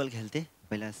स्कुल लेभल खेल्थेँ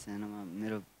पहिला सानोमा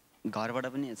मेरो घरबाट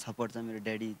पनि सपोर्ट छ मेरो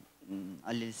ड्याडी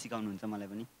अलिअलि सिकाउनुहुन्छ मलाई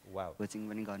पनि कोचिङ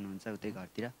पनि गर्नुहुन्छ उतै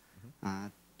घरतिर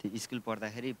त्यो स्कुल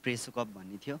पढ्दाखेरि प्रेसो कप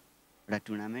भन्ने थियो एउटा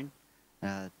टुर्नामेन्ट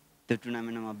त्यो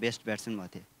टुर्नामेन्टमा बेस्ट ब्याट्सम्यान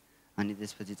भएको थिएँ अनि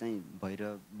त्यसपछि चाहिँ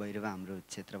भैरव हाम्रो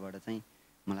क्षेत्रबाट चाहिँ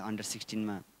मलाई अन्डर 16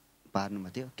 मा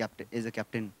पार्नुभएको थियो क्याप्टेन एज अ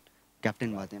क्याप्टेन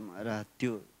भएको थिएँ र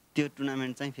त्यो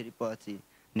टुर्नामेन्ट चाहिँ फेरि पछि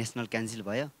नेसनल क्यान्सल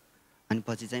भयो अनि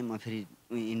पछि चाहिँ म फेरि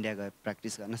इन्डिया गएँ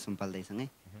प्र्याक्टिस गर्न सुम्पाल दाइसँगै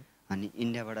अनि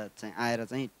इन्डियाबाट चाहिँ आएर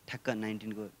चाहिँ ठ्याक्क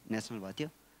 19 को नेसनल भएको थियो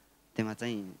त्यसमा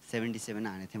चाहिँ 77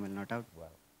 हानेको थिएँ मैले नट आउट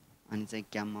अनि चाहिँ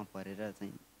क्याम्पमा परेर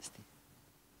चाहिँ त्यस्तै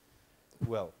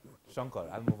Well, Shankar,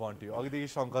 I'll move on to you. अघिदेखि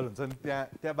शङ्कर हुन्छ नि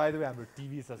त्यहाँ बाई द वे हाम्रो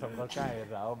टिभी छ शङ्कर कहाँ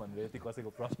हेरेर हो भनेर यति कसैको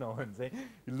प्रश्न हो भने चाहिँ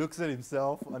he looks at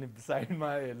himself अनि साइडमा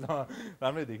हेर्न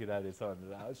राम्रै देखिरहेको रहेछ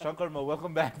भनेर शङ्करमा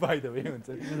welcome back by the way हुन्छ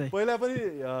पहिला पनि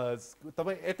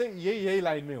तपाईँ यही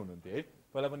लाइनमै हुनुहुन्थ्यो है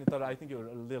पहिला पनि तर I think you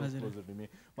little closure to me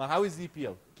how is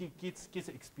EPL के छ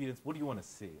experience what do you want to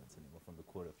say हुन्छ नि from the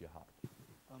core of your heart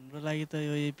हाम्रो लागि त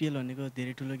यो EPL भनेको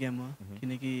धेरै ठुलो गेम हो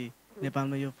किनकि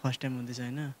नेपालमा यो फर्स्ट टाइम हुँदैछ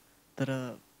होइन तर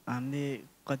हामीले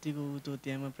कतिको त्यो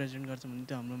त्यहाँमा प्रेजेन्ट गर्छौँ भने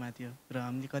त्यो हाम्रो माथि हो र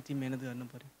हामीले कति मेहनत गर्नु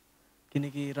पऱ्यो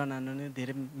किनकि रन हान्नु नै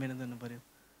धेरै मेहनत गर्नु पऱ्यो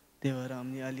त्यही भएर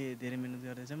हामीले अलि धेरै मेहनत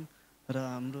गर्दैछौँ र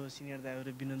हाम्रो सिनियर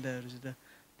दाइहरू विनोद दाइहरूसित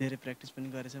धेरै प्र्याक्टिस पनि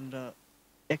गरेछौँ र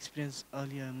एक्सपिरियन्स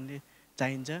अलि हामीले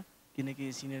चाहिन्छ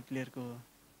किनकि सिनियर प्लेयरको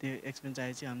त्यो एक्सपिरियन्स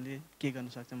आएपछि हामीले के गर्न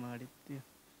सक्छौँ अगाडि त्यो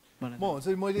म हुन्छ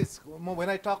मैले when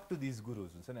I talk to these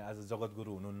gurus हुन्छ नि एज अ जगत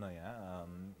गुरु हुनुहुन्न यहाँ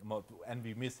म एन्ड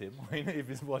वी मिस हिम होइन if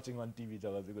is watching on TV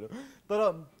Jagat Guru तर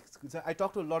I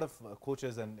talk to a lot of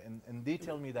coaches and they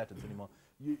tell me that हुन्छ नि म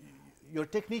your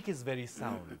technique is very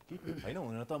sound कि होइन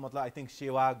हुन त मतलब आई थिङ्क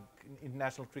सेवाग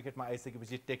इन्टरनेसनल क्रिकेटमा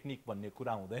आइसकेपछि टेक्निक भन्ने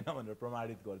कुरा हुँदैन भनेर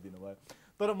प्रमाणित गरिदिनु भयो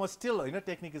तर म स्टिल होइन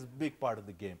technique is big part of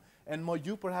the game and म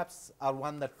you परह्याप्स are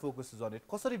one that focuses on it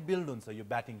कसरी बिल्ड हुन्छ यो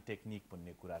ब्याटिङ टेक्निक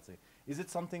भन्ने कुरा चाहिँ is it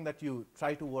something that you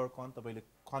try to work on तपाईँले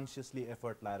कन्सियसली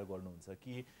एफर्ट लाएर गर्नुहुन्छ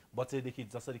कि बच्चैदेखि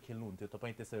जसरी खेल्नुहुन्थ्यो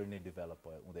तपाईँ त्यसरी नै डेभलप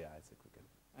हुँदै आएछ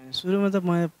क्रिकेट सुरुमा त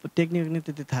म टेक्निक नै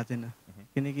त्यति थाहा थिएन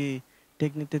किनकि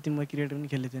टेक्निक त्यति म क्रिकेट पनि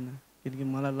खेलेको थिएन किनकि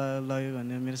मलाई लग्यो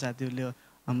भने मेरो साथीहरूले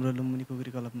हाम्रो लुम्बिनी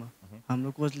कुकुरी क्लबमा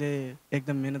हाम्रो कोचले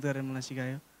एकदम मेहनत गरेर मलाई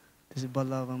सिकायो त्यसै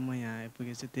बल्ल अब म यहाँ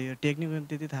आइपुगेछु त्यही हो टेक्निक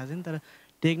त्यति थाहा छैन तर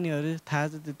टेक्निकहरू थाहा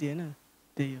छ त्यति होइन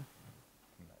त्यही हो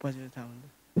पछि थाहा हुन्छ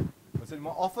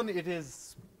often it is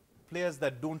players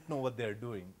that don't know what they're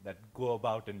doing that go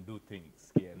about and do things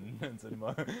and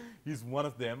he's one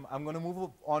of them. I'm going to move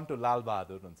on to Lal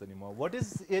Bahadur. What is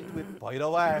it with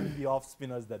Bhairava and the off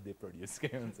spinners that they produce?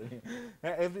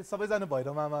 सबैजना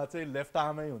भैरवामा चाहिँ left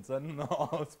आर्मै हुन्छन्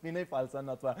स्पिनै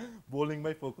फाल्छन् अथवा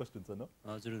बोलिङमै focused हुन्छ न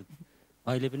हजुर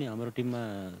अहिले पनि हाम्रो टिममा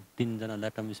 3 जना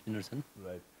लेफ्ट आर्म स्पिनर छन्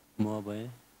म भए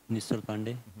निश्चल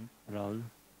पाण्डे राहुल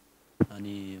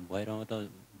अनि भैरवा त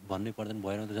भन्नै पर्दैन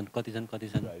भैरवा त कति छन्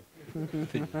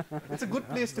It's a good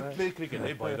place to play cricket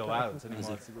है भैरवा हुन्छ नि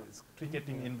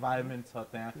क्रिकेटिङ इन्भाइरोमेन्ट छ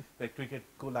त्यहाँ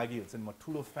क्रिकेटको लागि हुन्छ नि म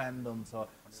ठुलो फ्यान्डम छ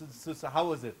so how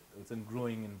was it it's in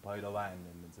growing in Bhairava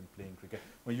and it's in playing cricket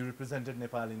when you represented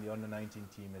Nepal in the under 19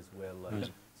 team as well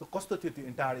so कस्तो थियो त्यो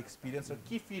एन्टायर एक्सपिरियन्स र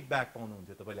के फिडब्याक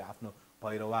पाउनुहुन्थ्यो तपाईँले आफ्नो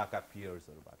भैरवाका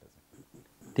प्लेयर्सहरूबाट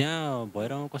चाहिँ त्यहाँ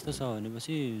भैरवामा कस्तो छ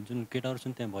भनेपछि जुन केटाहरू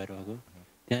छन् त्यहाँ भैरवाको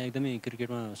त्यहाँ एकदमै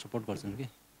क्रिकेटमा सपोर्ट गर्छन् कि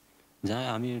जहाँ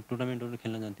हामी टुर्नामेन्टहरू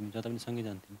खेल्न जान्थ्यौँ जता पनि सँगै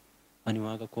जान्थ्यौँ अनि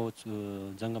उहाँको कोच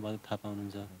जङ्गबहादुर थापा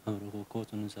हुनुहुन्छ हाम्रो कोच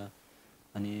हुनुहुन्छ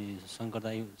अनि शङ्कर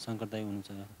दाई हुनुहुन्छ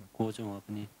कोच उहाँ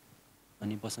पनि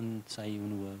अनि बसन्त साई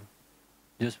हुनुभयो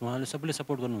जस उहाँले सबैले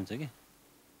सपोर्ट गर्नुहुन्छ कि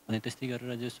अनि त्यस्तै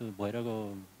गरेर जस भैरवको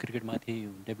क्रिकेटमाथि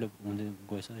डेभलप हुँदै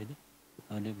गएछ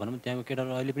अहिले भनौँ त्यहाँको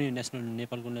केटाहरू अहिले पनि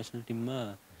नेपालको नेसनल टिममा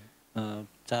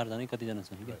 4 जना कतिजना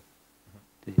छन् कि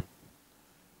त्यही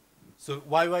So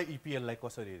why EPL लाई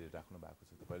कसरी हेरिराख्नु भएको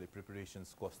छ तपाईले प्रिपरेसन्स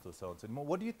कस्तो छ हुन्छ नि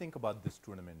what do you think about this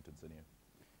tournament हुन्छ नि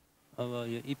अब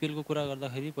यो EPL को कुरा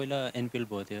गर्दाखेरि पहिला NPL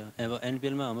भयो थियो अब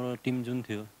NPL मा हाम्रो टिम जुन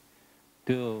थियो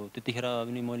त्यो त्यतिखेर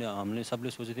पनि हामीले सबले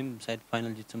सोचेको थियौँ सायद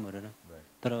फाइनल जित्छौँ भनेर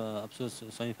तर अफसोस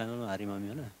सेमी फाइनलमा हार्यौँ हामी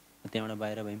हैन त्यहाँबाट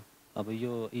बाहिर भयौँ अब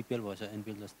यो EPL भएछ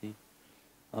NPL जस्तै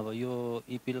अब यो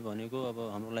EPL भनेको अब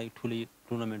हाम्रो लागि ठुलो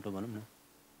टुर्नामेन्ट हो भनौँ न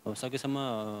अब सकेसम्म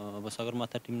अब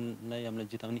सगरमाथा टिमलाई हामीले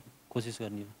जिताउने कोसिस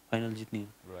गर्ने हो फाइनल जित्ने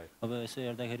हो अब यसो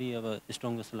हेर्दाखेरि अब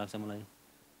स्ट्रङ जस्तो लाग्छ मलाई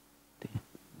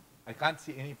I can't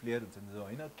see any player हुन्छ नि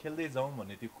हैन खेल्दै जाउँ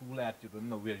भन्ने त्यो कुल एटिट्युड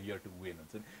पनि we are here to win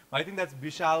हुन्छ नि I think that's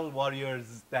Vishal Warriors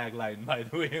tagline by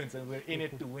the way हुन्छ नि we're in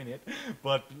it to win it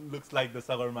but looks like the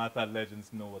Sagarmatha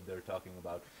legends know what they're talking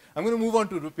about. I'm going to move on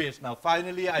to Rupesh now.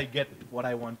 Finally I get what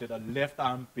I wanted, a left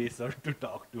arm pacer to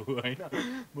talk to हैन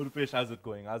Rupesh, how's it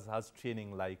going? How's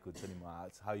training like हुन्छ नि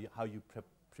how you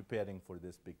preparing for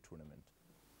this big tournament?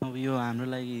 अब यो हाम्रो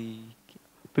लागि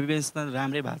preparation त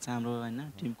राम्रै भएको छ हाम्रो हैन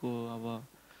टिमको अब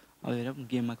हेरौँ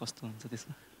गेममा कस्तो हुन्छ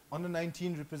त्यसको Under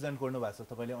 19 रिप्रेजेन्ट गर्नु भएको छ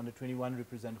तपाईले Under 21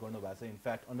 रिप्रेजेन्ट गर्नु भएको छ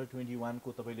इनफ्याक्ट Under 21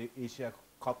 को तपाईले एशिया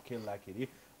कप खेल्दाखेरि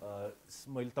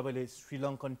मैले तपाईले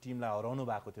श्रीलङ्कन टिमलाई हराउनु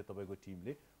भएको थियो तपाईको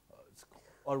टिमले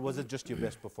or was it just your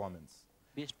best performance?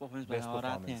 Best performance Best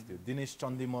performance थियो. Dinesh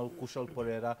Chandimal, Kushal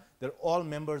Pereira, they're all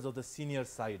members of the senior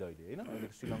side अहिले हैन अहिले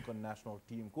श्रीलङ्कन नेशनल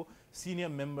टिमको सिनियर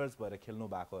मेम्बर्स भएर खेल्नु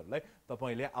भएकोहरुलाई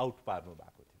तपाईले आउट पार्नु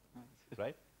भएको थियो,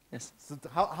 right? Yes. So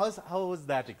how was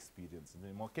that experience?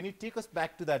 Can you take us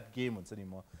back to that game हुन्छ नि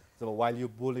म so while you're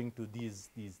bowling to these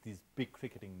big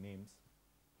cricketing names?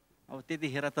 अब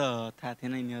त्यतिखेर त थाहा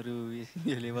थिएन यिनीहरू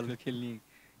यो लेभलको खेल्ने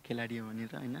खेलाडी हो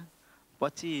भनेर हैन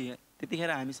पछि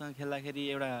त्यतिखेर हामीसँग खेल्दाखेरि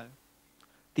एउटा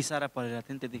तिसारा परेर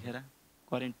थियो नि त्यतिखेर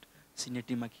करेन्ट सिनियर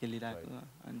टिममा खेलिरहेको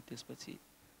अनि त्यसपछि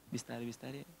बिस्तारै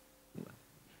बिस्तारै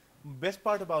Best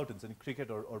part about हुन्छ नि cricket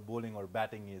or bowling or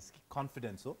batting is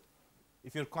confidence हो.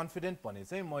 If you're confident भने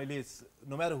चाहिँ मैले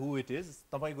no matter who it is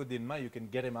तपाईको दिनमा you can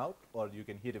get him out or you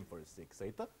can hit him for a six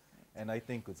है त. And I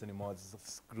think हुन्छ नि म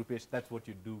Rupesh that's what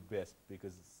you do best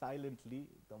because silently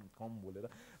एकदम कम बोलेर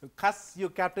खास यो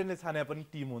क्याप्टेनले छाने पनि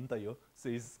टिम हो नि त यो. So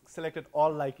he's selected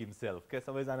all like himself. के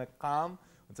सबैजना calm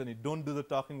हुन्छ नि don't do the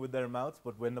talking with their mouths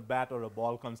but when a bat or a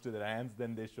ball comes to their hands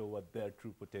then they show what their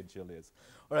true potential is.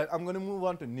 All right, I'm going to move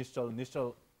on to Nishal.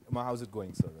 Nishal, how's it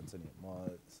going sir? हुन्छ नि म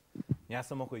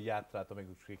यहाँसम्मको यात्रा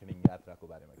तपाईको cricketing यात्राको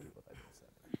बारेमा के बताइदिनुहुन्छ?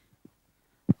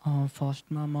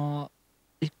 फर्स्टमा म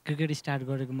क्रिकेट स्टार्ट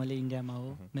गरेको मैले इन्डियामा हो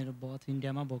मेरो बर्थ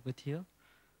इन्डियामा भएको थियो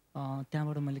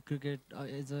त्यहाँबाट मैले क्रिकेट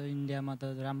एज अ इन्डियामा त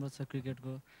राम्रो छ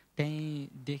क्रिकेटको त्यही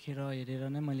देखेर हेरेर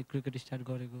नै मैले क्रिकेट स्टार्ट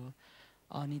गरेको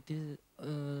अनि त्यो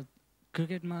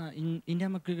क्रिकेटमा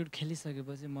इन्डियामा क्रिकेट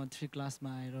खेलिसकेपछि म 3 क्लासमा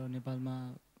आएर नेपालमा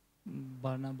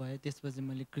भर्ना भएँ त्यसपछि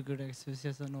मैले क्रिकेट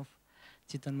एसोसिएसन अफ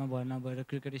चितवनमा भर्ना भएर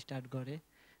क्रिकेट स्टार्ट गरेँ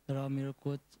र मेरो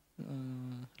कोच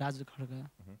राजु खड्का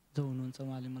जो हुनुहुन्छ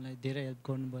उहाँले मलाई धेरै हेल्प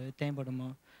गर्नुभयो त्यहीँबाट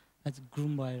म एज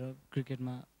ग्रुम भएर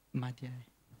क्रिकेटमा माथि आएँ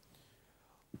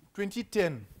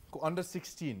 2010 को अन्डर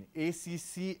 16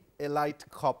 ACC Elite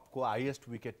Cup को हाईएस्ट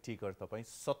विकेट टेकर तपाईं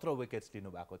 17 विकेट्स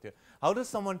लिनु भएको थियो how does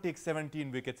someone take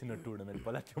 17 wickets in a tournament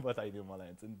पहिला त्यो बताइदिनु मलाई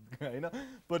हैन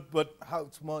but how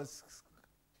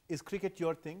is cricket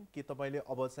your thing के तपाईले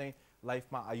अब चाहिँ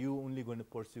लाइफमा are you only going to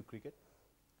pursue cricket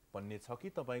भन्ने छ कि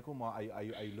तपाईको म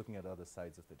I looking at other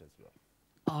sides of it as well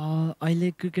अहिले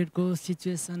क्रिकेटको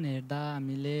सिचुएसन हेर्दा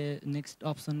हामीले नेक्स्ट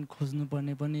अप्सन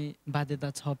खोज्नुपर्ने पनि बाध्यता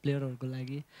छ प्लेयरहरूको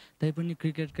लागि तैपनि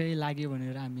क्रिकेटकै लाग्यो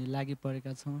भनेर हामी लागि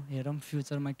परेका छौँ हेरौँ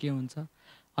फ्युचरमा के हुन्छ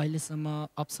अहिलेसम्म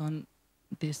अप्सन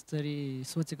त्यसरी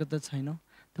सोचेको त छैन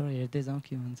तर हेर्दै जाउँ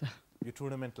के हुन्छ यो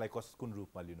टुर्नामेन्टलाई कुन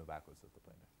रूपमा लिनु भएको छ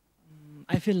तपाईले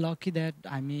आई फिल लकी द्याट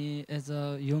हामी एज अ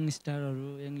यङ स्टारहरू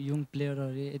यङ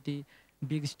प्लेयरहरू यति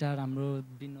बिग स्टार हाम्रो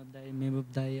विनोद दाई मेहबुब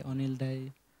दाई अनिल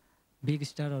दाई बिग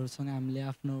स्टारहरूसँग हामीले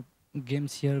आफ्नो गेम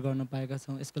सेयर गर्न पाएका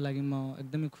छौँ यसको लागि म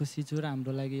एकदमै खुसी छु र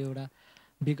हाम्रो लागि एउटा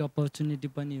बिग अपर्च्युनिटी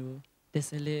पनि हो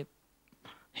त्यसैले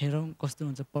हेरौँ कस्तो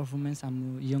हुन्छ पर्फर्मेन्स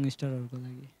हाम्रो यङ स्टारहरूको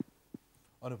लागि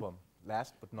अनुपम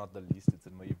last but not the list it's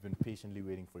you been पेशेन्टली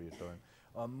waiting for your turn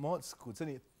म हुन्छ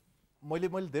नि मैले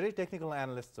धेरै टेक्निकल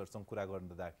एनालिस्टहरुसँग कुरा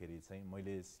गर्दाखेरि चाहिँ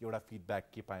मैले एउटा फिडब्याक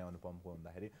के पाएँ अनुपमको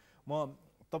भन्दाखेरि म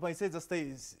तपाई चाहिँ जस्तै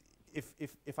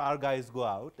if our guys go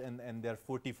out and they're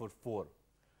 40 for 4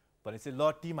 भने चाहिँ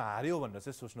ल टिम हार्यो भनेर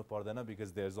चाहिँ सोच्नु पर्दैन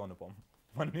because there's अनुपम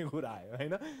भन्ने कुरा आयो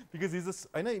हैन because he's just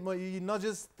हैन he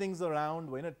nudges things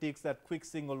around हैन takes that quick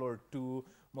single or two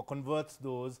म converts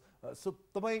those so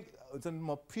तपाई हुन्छ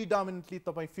म predominantly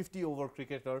तपाई 50 over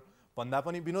cricketer भन्दा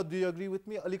पनि Vinod do you agree with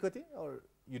me अलिकति or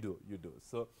you do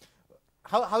so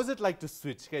how is it like to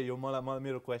switch के यो मलाई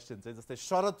मेरो क्वेशन चाहिँ जस्तै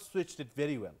शरद switched it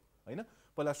very well हैन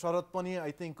पहिला शरद पनि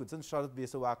I think हुन्छ नि शरद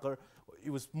बेसवाकर he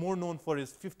was more known for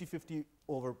his 50-50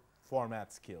 over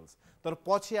format skills तर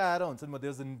पछि आएर हुन्छ नि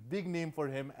there's a big name for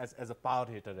him as a power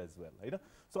hitter as well हैन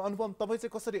so अनुपम तपाई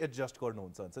चाहिँ कसरी एडजस्ट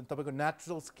गर्नुहुन्छ हुन्छ नि तपाईको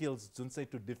नेचुरल स्किल्स जुन चाहिँ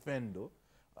टु डिफेन्ड हो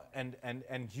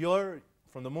and here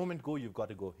from the moment go you've got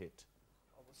to go hit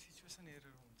अब सिचुएसन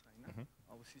हेरेर हुन्छ हैन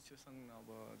अब सिचुएसन अब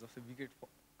जस्तै विकेट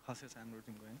खसेछ हाम्रो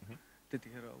टिमको हैन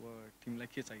त्यतिखेर अब टिमलाई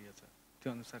के चाहिएको छ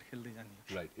त्यो अनुसार खेल्दै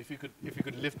जाने right if you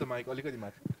could lift the mic अलिकति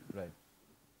माथि राइट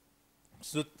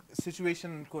सो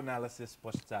सिचुएसन को एनालिसिस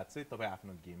पश्चात चाहिँ तपाई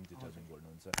आफ्नो गेम डिटर्मिन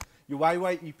गर्नुहुन्छ यो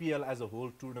YY EPL as a whole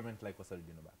टुर्नामेन्टलाई कसरी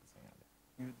लिनु भएको छ यहाँले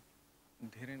यो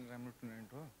धेरै राम्रो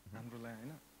टुर्नामेन्ट हो हाम्रो लागि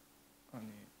हैन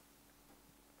अनि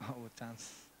अब chance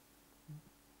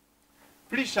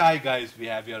Pretty shy guys we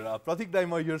have here. Pratik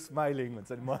Daima, you're smiling.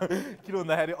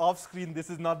 Off screen, this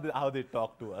is not how they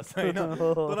talk to us.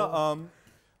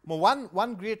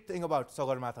 One great thing about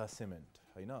Sagarmatha Cement,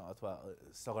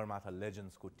 Sagarmatha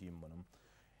Legends ko team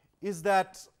is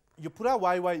that you pura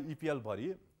YY EPL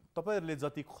bhari तपाईहरुले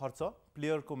जति खर्च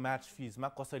player को match fees मा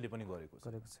कसैले पनि गरेको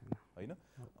छैन हैन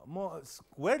म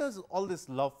where does all this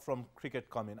love from cricket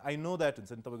come in I know that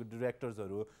हुन्छ नि तपाईको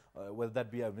डाइरेक्टर्सहरु whether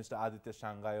that be Mr Aditya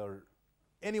Shanghai or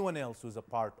anyone else who's a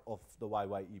part of the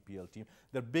HUAWEI EPL team.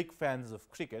 They're big fans of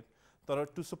cricket.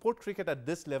 To support cricket at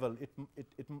this level,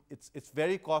 it's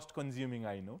very cost consuming,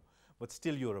 I know, but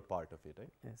still you're a part of it,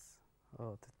 right? Yes.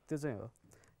 त्यो चाहिँ हो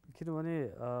किनभने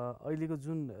अहिलेको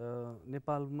जुन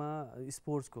नेपालमा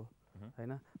स्पोर्ट्सको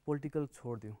हैन political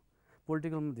छोड्दिउँ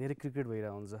पोलिटिकलमा धेरै cricket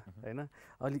भइरहेको हुन्छ हैन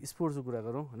अलि स्पोर्ट्सको कुरा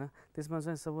गरौँ हैन त्यसमा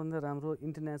चाहिँ सबभन्दा राम्रो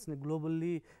इन्टरनेसनल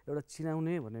ग्लोबल्ली एउटा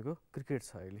चिनाउने भनेको क्रिकेट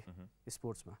छ अहिले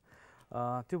स्पोर्ट्समा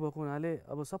त्यो भएको हुनाले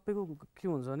अब सबैको के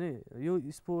हुन्छ भने यो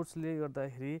स्पोर्ट्सले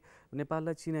गर्दाखेरि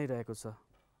नेपाललाई चिनाइरहेको छ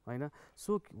हैन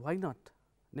सो व्हाइ नट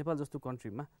नेपाल जस्तो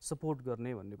कन्ट्रीमा सपोर्ट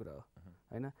गर्ने भन्ने कुरा हो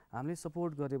हैन हामीले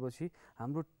सपोर्ट गरेपछि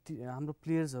हाम्रो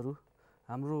प्लेयर्सहरू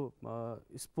हाम्रो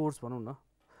स्पोर्ट्स भनौँ न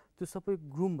त्यो सबै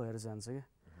ग्रुम भएर जान्छ क्या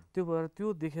त्यो भएर त्यो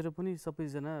देखेर पनि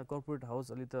सबैजना कर्पोरेट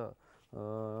हाउस अलि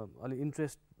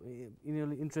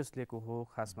यिनीहरूले इन्ट्रेस्ट लिएको हो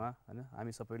खासमा हैन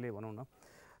हामी सबैले भनौँ न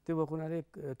त्यो भएको हुनाले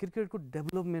क्रिकेटको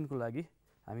डेभलपमेन्टको लागि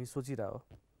हामी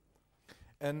सोचिरहेको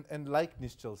एन्ड लाइक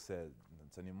निश्चल सेड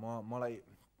हुन्छ नि मलाई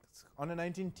अन्डर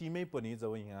 19 टिमै पनि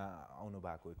जब यहाँ आउनु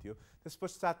भएको थियो त्यस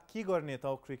पश्चात के गर्ने त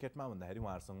क्रिकेटमा भन्दाखेरि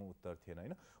उहाँहरूसँग उत्तर थिएन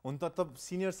हैन हुन त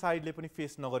सिनियर साइडले पनि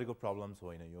फेस नगरेको प्रब्लम्स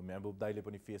होइन यो महबुब दाइले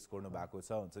पनि फेस गर्नु भएको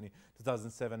छ हुन्छ नि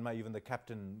 2007 मा even the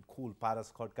captain Kul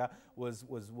Paras Khadka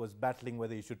was battling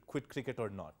whether he should quit cricket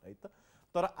or not है त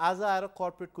तर आज आएर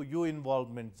कर्पोरेटको यो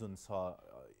इन्भल्भमेन्ट जुन छ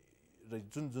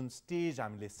जुन स्टेज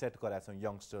हामीले सेट गराएका छौँ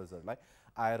यंगस्टर्सहरूलाई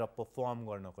आएर परफर्म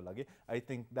गर्नको लागि I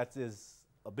think that is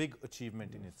a big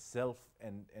achievement in itself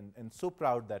and so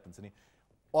proud that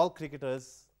all cricketers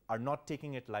are not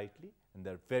taking it lightly and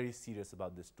they're very serious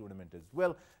about this tournament as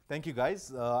well. Thank you guys.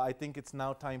 I think it's now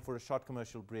time for a short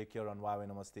commercial break here on HUAWEI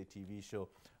Namaste TV show.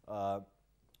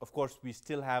 Of course, we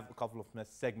still have a couple of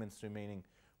segments remaining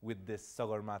with this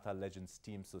Sagarmatha Legends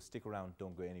team, so stick around,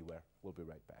 don't go anywhere. We'll be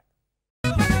right back.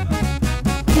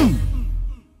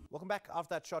 Welcome back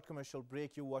after that short commercial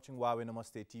break. You're watching HUAWEI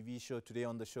Namaste TV show. Today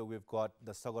on the show, we've got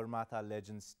the Sagarmatha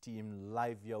Legends team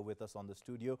live here with us on the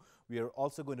studio. We are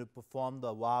also going to perform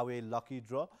the HUAWEI Lucky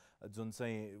Draw.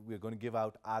 We're going to give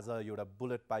out Aza, your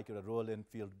bullet bike, your Royal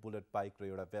Enfield bullet bike,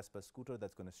 your Vespa scooter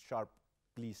that's going to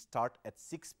sharply start at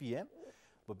 6 p.m.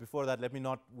 But before that, let me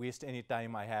not waste any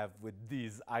time I have with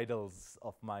these idols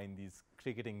of mine, these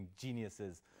cricketing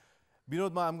geniuses.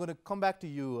 Binod, I'm going to come back to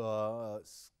you.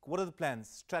 What are the plans?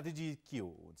 Strategy के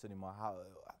हो?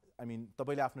 I mean,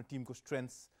 तपाईले आफ्नो टिमको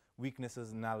strengths,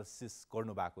 weaknesses analysis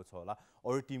गर्नु भएको छ होला.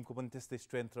 अरु टिमको पनि त्यस्तै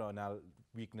strength र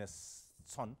weakness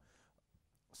छन्.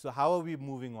 So how are we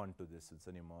moving on to this?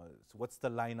 So what's the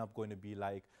lineup going to be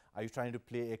like? Are you trying to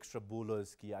play extra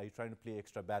bowlers? Are you trying to play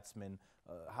extra batsmen?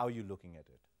 How are you looking at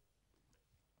it?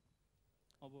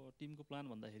 अब टिमको plan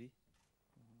भन्दाखेरि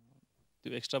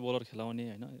त्यो extra bowler खेलाउने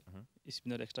हैन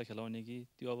spinner extra खेलाउने कि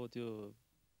त्यो अब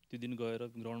त्यो दिन गएर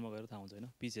ग्राउन्डमा गएर थाहा हुन्छ हैन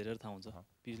पिच हेरेर थाहा हुन्छ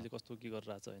पिचले कस्तो के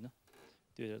गरिरहेछ हैन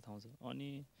त्यो हेरेर थाहा हुन्छ अनि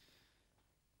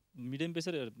मिडियम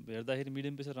पेसर हेर्दाखेरि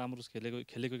मिडियम पेसर राम्रो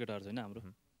खेलेको केटाहरु छैन हाम्रो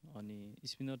अनि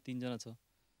स्पिनर 3 जना छ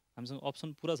हामीसँग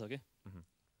अप्सन पुरा छ के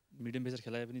मिडियम पेसर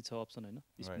खेलाए पनि छ अप्सन हैन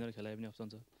स्पिनर खेलाए पनि अप्सन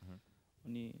छ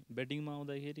अनि ब्याटिङमा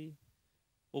आउँदाखेरि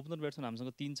ओपनर ब्याट्सम्यान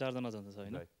हामीसँग 3-4 जना जान्छ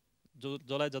हैन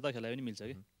जसलाई जता खेलाए पनि मिल्छ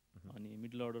के अनि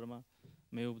मिडल अर्डरमा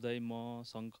मेहुब दाइ म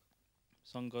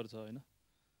शंकर छ हैन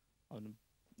अनि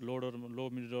लो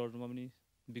मिडल अर्डरमा पनि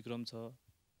विक्रम छ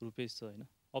रुपेश छ हैन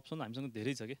अप्सन हामीसँग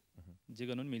धेरै छ के जे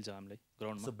गर्न पनि मिल्छ हामीलाई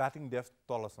ग्राउन्डमा सो ब्याटिङ डेप्थ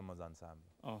तलसम्म जान्छ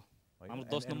हाम्रो हाम्रो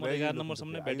 10 नम्बर 11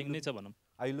 नम्बरसम्म नै ब्याटिङ नै छ भनौं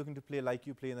Are you looking to play like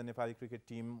you play in the Nepali cricket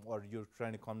team or you're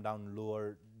trying to come down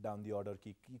lower down the order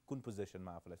कि कुन पोजिसन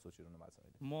मा आफुलाई सोचिरहनु भएको छ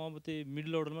अहिले म अब त्यही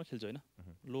मिडल अर्डरमा खेल्छु हैन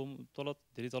लो तल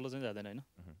धेरै तल चाहिँ जादैन हैन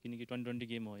किनकि 2020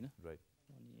 गेम हो हैन राइट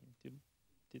अनि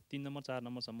त्यो 3 नम्बर 4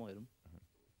 नम्बरसम्म हेरौँ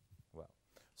wow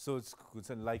so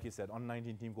it's like you shed on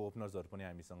 19 टिमको ओपनर्सहरु पनि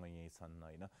हामीसँग यही छन्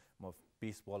हैन म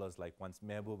पेस bowlers like once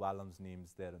Mahbub आलम्स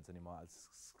names there हुन्छ नि म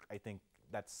I think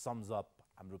that sums up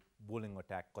हाम्रो bowling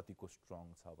attack कतिको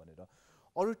strong छ भनेर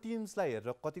अरु टिम्सलाई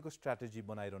हेरेर कतिको स्ट्र्याटेजी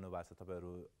बनाइरहनु भएको छ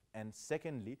तपाईहरु एन्ड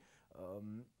सेकेन्डली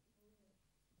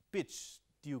पिच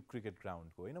ट्यु क्रिकेट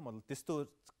ग्राउन्डको हैन मतलब त्यस्तो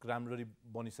राम्ररी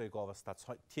बनिसकेको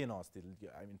अवस्था थिएन अस्ति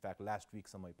इनफ्याक्ट लास्ट वीक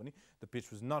सम्म पनि the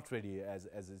pitch was not ready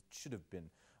as it should have been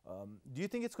do you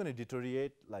think it's going to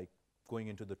deteriorate like going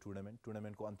into the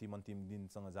tournament को अन्तिम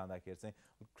दिनसँग जाँदाखेरि चाहिँ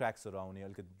क्र्याक्सहरु आउने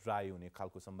अलिकति ड्राई हुने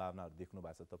खालको सम्भावनाहरु देख्नु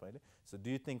भएको छ तपाईले सो डु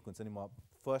यु थिंक हुन्छ नि म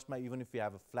फर्स्टमा even if you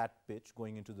have a flat pitch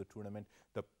going into the tournament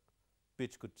the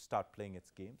pitch could start playing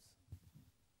it's games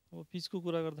अब पिचको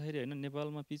कुरा गर्दाखेरि हैन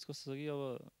नेपालमा पिच कस्तो छ कि अब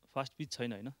फास्ट पिच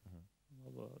छैन हैन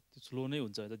अब त्यो स्लो नै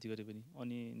हुन्छ जति गरे पनि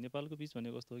अनि नेपालको पिच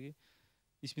भनेको कस्तो हो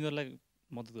कि स्पिनरलाई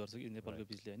मद्दत गर्छ कि नेपालको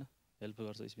पिचले हैन हेल्प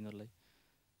गर्छ स्पिनरलाई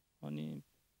अनि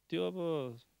त्यो अब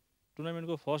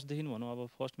टुर्नामेन्टको फर्स्टदेखि भनौँ अब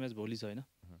फर्स्ट म्याच भोलि छ होइन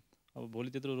अब भोलि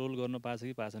त्यत्रो रोल गर्न पाएछ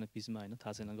कि पाएन पिचमा होइन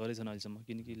थाहा छैन गरेछन् अहिलेसम्म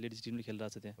किनकि लेडिज टिमले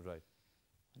खेलिरहेको छ त्यहाँ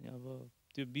अनि अब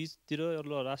त्यो बिचतिर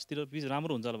लास्टतिर पिच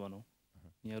राम्रो हुन्छ होला भनौँ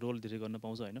यहाँ रोल धेरै गर्न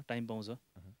पाउँछ होइन टाइम पाउँछ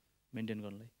मेन्टेन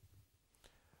गर्नलाई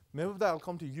Mehboob, I'll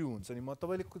come to you.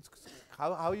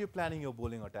 How are you planning your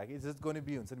bowling attack? Is it going to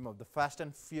be the fast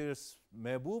and fierce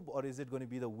Mehboob, or is it going to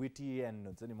be the witty and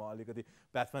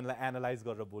batsman analyze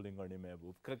bowling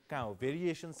Mehboob?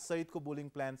 Variations side ko bowling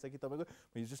plans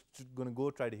you're just going to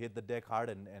go try to hit the deck hard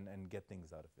and get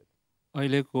things out of it.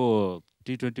 अहिलेको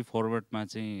T20 फर्मेटमा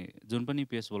चाहिँ जुन पनि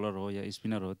पेस bowler हो या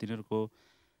spinner हो तिनीहरूको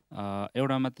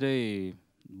एउटा मात्रै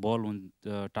बल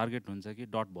टार्गेट हुन्छ कि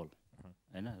डट बल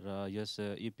हैन र यस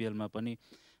EPL मा पनि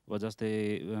अब जस्तै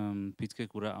पिचकै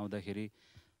कुरा आउँदाखेरि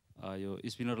यो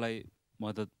स्पिनरलाई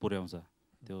मद्दत पुर्याउँछ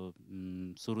त्यो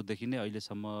सुरुदेखि नै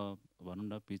अहिलेसम्म भनौँ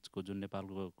न पिचको जुन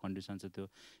नेपालको कन्डिसन छ त्यो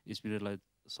स्पिनरलाई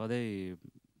सधैँ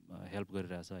हेल्प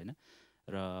गरिरहेछ हैन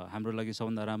र हाम्रो लागि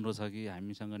सबभन्दा राम्रो छ कि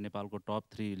हामीसँग नेपालको टप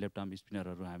 3 लेफ्ट आर्म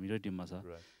स्पिनरहरू हामीरै टिममा छ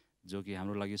जो कि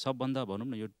हाम्रो लागि सबभन्दा भनौँ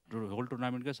न यो होल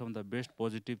टुर्नामेन्टकै सबभन्दा बेस्ट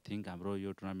पोजिटिभ थिङ हाम्रो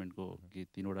यो टुर्नामेन्टको कि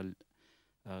 3वटा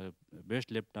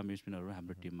बेस्ट लेफ्ट आर्म स्पिनरहरू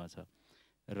हाम्रो टिममा छ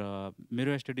र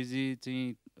मेरो स्ट्रेटेजी चाहिँ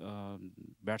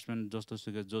ब्याट्सम्यान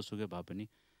जोसुकै भए पनि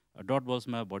डट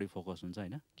बल्समा बढी फोकस हुन्छ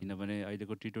हैन किनभने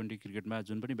अहिलेको T20 क्रिकेटमा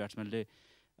जुन पनि ब्याट्सम्यानले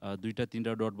 2-3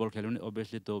 डट बल खेल्यो भने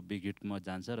अभियसली त्यो बिग हिटमा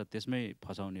जान्छ र त्यसमै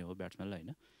फसाउने हो ब्याट्सम्यानलाई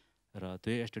हैन र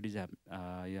त्यही स्ट्रेटेजी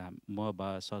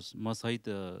म सहित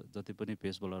जति पनि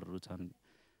पेस बलरहरू छन्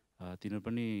तिनीहरू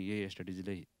पनि यही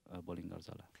स्ट्रेटेजीले बलिङ गर्छ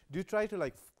होला. Do you try to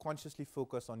consciously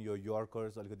focus on your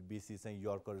Yorkers अलिकति बेसी चाहिँ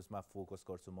Yorkersमा फोकस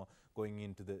गर्छु म going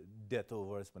into the death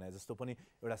overs भने जस्तो पनि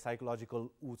एउटा साइकोलोजिकल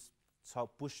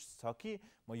पुश छ कि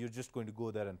म you're just going to go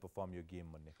there and perform your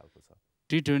game भन्ने खालको छ.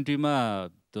 T20 मा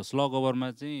त्यो स्लग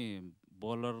ओभरमा चाहिँ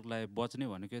बलरलाई बच्ने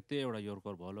भनेको त्यही एउटा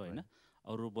योर्कर बल हो हैन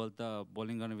अरु बल त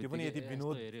बलिङ गर्ने बित्तिकै यति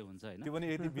विनोद हेरे हुन्छ हैन त्यो पनि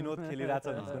यति विनोद खेलिराछ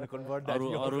भने कन्भर्ट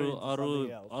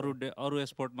अरु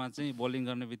स्पोर्टमा चाहिँ बलिङ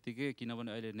गर्ने बित्तिकै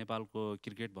किनभने अहिले नेपालको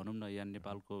क्रिकेट भनौँ न या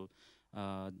नेपालको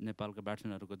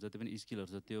ब्याट्सम्यानहरुको जति पनि स्किलहरु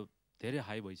छ त्यो धेरै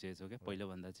हाई भइसकेको छ के पहिला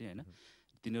भन्दा चाहिँ हैन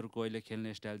तिनीहरुको अहिले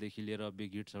खेल्ने स्टाइल देखि लिएर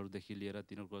बिग हिट्सहरु देखि लिएर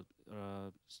तिनीहरुको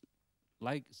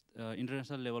लाइक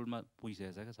इन्टरनेसनल लेभलमा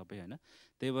पुगिसकेको छ के सबै हैन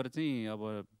त्यही भएर चाहिँ अब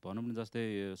भनौँ न जस्तै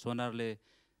सोनारले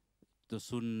त्यो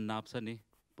सुन नाप्छ नि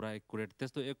पुरा एक्युरेट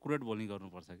त्यस्तो एक्युरेट बोलिङ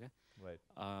गर्नुपर्छ क्या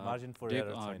मार्जिन फर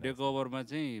एरर छैन डेक ओभरमा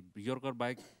चाहिँ योर्कर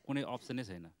बाइक कुनै अप्सनै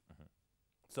छैन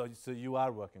so you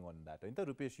are working on that हैन त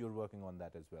Rupesh you're working on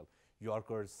that as well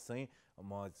Yorkers चाहिँ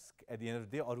म at the end of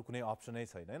the day अरु कुनै अप्सनै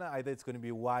छैन हैन either it's going to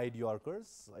be wide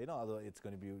Yorkers हैन other it's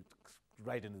going to be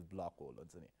right in the block hole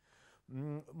हुन्छ नि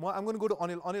I'm going to go to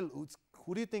Anil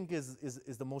who do you think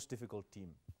is the most difficult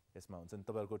team यसमा हुन्छ नि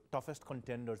तपाईहरुको toughest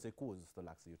contender चाहिँ को जस्तो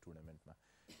लाग्छ यो टुर्नामेन्टमा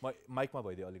माइकमा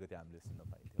भइदियो अलिकति हामीले सुन्न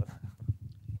पाइन्थ्यो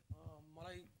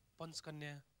मलाई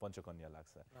पञ्चकन्या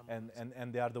लाग्छ and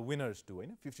they are the winners too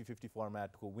हैन 50-50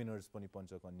 फर्मेट को विनर्स पनि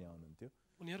पञ्चकन्या हुनुहुन्थ्यो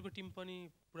उनीहरुको टिम पनि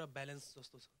पुरा ब्यालेन्स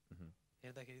जस्तो छ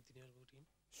हेर्दाखेरि तिनीहरुको team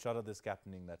Sharad is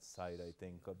captaining that side I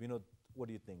think Vinod what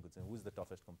do you think who is the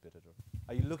toughest competitor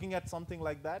are you looking at something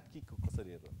like that कि कसरी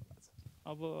हेर्नु लाग्छ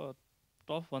अब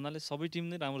टफ भन्नाले सबै टिम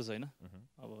नै राम्रो छ हैन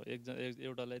अब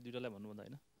एउटालाई दुईटालाई भन्नु भन्दा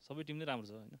हैन सबै टिम नै राम्रो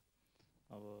छ हैन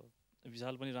अब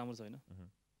विशाल पनि राम्रो छ हैन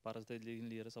पारसदेखि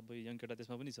लिएर सबै यङ केटा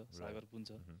त्यसमा पनि छ सागर पुन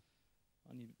छ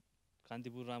अनि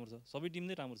कान्तिपुर राम्रो छ सबै टिम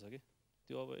नै राम्रो छ के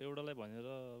त्यो अब एउटालाई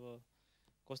भनेर अब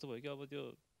कस्तो भयो कि अब त्यो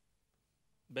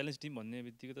ब्यालेन्स टिम भन्ने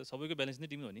बित्तिकै त सबैको ब्यालेन्स नै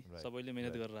टिम हो नि सबैले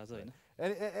मेहनत गरेर आछ हैन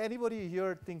anybody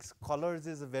here thinks Colors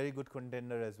is a very good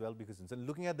contender as well because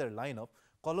looking at their lineup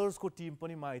Colors ko team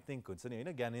pani I think हुन्छ नि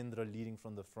हैन Gyanendra leading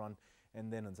from the front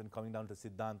and then coming down to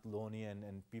Siddhant Loni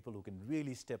and people who can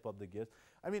really step up the gears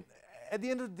I mean at the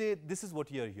end of the day this is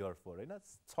what you're here for हैन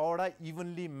छवटा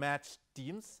evenly matched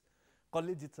teams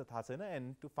कसले जित्छ थाहा छैन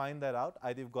and to find that out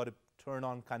either you've got to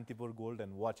turn on Kantipur Gold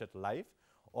and watch it live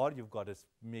or you've got to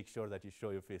make sure that you show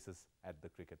your faces at the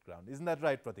cricket ground isn't that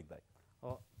right Pratik Dai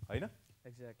हैन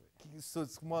exactly so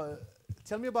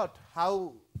tell me about how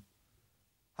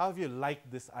have you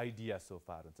liked this idea so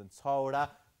far and छवटा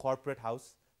corporate house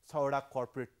छवटा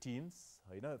corporate teams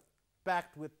हैन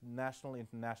packed with national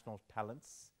international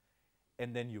talents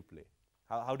and then you play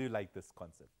how do you like this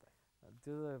concept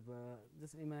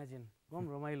just imagine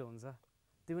कम रमाइलो हुन्छ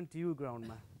त्यो पनि TU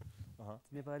ग्राउन्डमा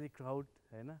Nepali crowd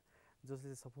हैन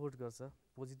जसले सपोर्ट गर्छ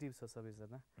पोजिटिभ छ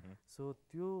सबैजना सो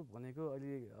त्यो भनेको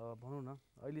अहिले भनौँ न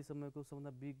अहिलेसम्मको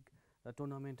सबभन्दा बिग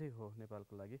टुर्नामेन्टै हो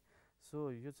नेपालको लागि सो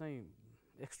यो चाहिँ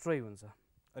एक्स्ट्रै हुन्छ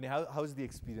अनि how is the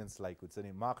experience like हुन्छ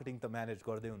नि मार्केटिङ त म्यानेज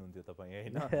गर्दै हुनुहुन्थ्यो तपाईँ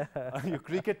होइन यो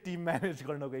क्रिकेट टिम म्यानेज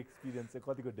गर्नको एक्सपिरियन्स चाहिँ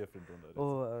कतिको डिफ्रेन्ट हुँदो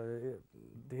रहेछ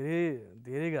धेरै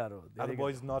धेरै गाह्रो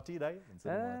बोइज नटी राइट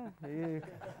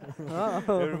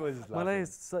मलाई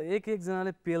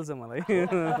एकजनाले पेल्छ मलाई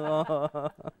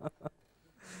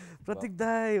प्रतीक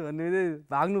दाई भन्ने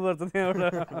भाग्नुपर्छ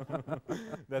त्यहाँबाट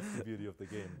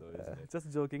जस्ट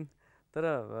जोकिङ तर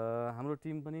हाम्रो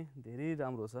टिम पनि धेरै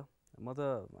राम्रो छ म त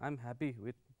आइ am happy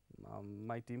with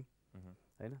my team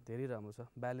होइन धेरै राम्रो छ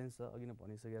ब्यालेन्स छ अघि नै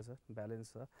भनिसकेको छ ब्यालेन्स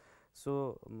छ सो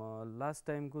लास्ट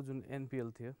टाइमको जुन एनपिएल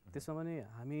थियो त्यसमा पनि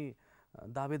हामी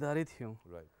दावेदारै थियौँ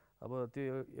अब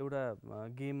त्यो एउटा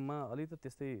गेममा अलिकति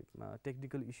त्यस्तै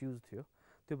टेक्निकल इस्युज थियो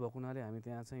त्यो भएको हुनाले हामी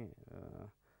त्यहाँ चाहिँ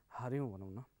हार्यौँ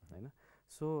भनौँ न होइन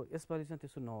सो यसपालि चाहिँ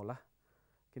त्यसो नहोला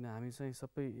किन हामी चाहिँ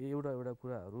सबै एउटा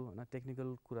कुराहरू होइन टेक्निकल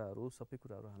कुराहरू सबै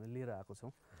कुराहरू हामीले लिएर आएको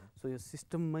छौँ सो यो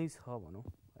सिस्टममै छ भनौँ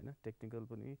होइन टेक्निकल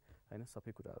पनि होइन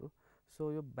सबै कुराहरू सो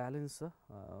यो ब्यालेन्स छ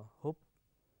होप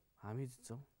हामी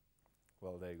जित्छौँ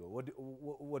Well, there you go.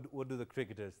 What do the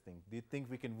cricketers think? Do you think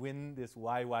we can win this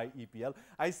HUAWEI EPL?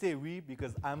 I say we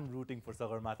because I'm rooting for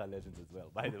Sagarmatha Legends as well,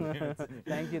 by the way.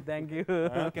 Thank you.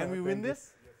 Can we win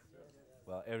this?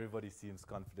 Well, everybody seems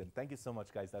confident. Thank you so much,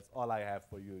 guys. That's all I have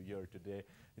for you here today.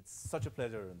 It's such a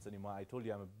pleasure, Ansanima. I told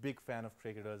you I'm a big fan of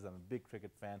cricketers. I'm a big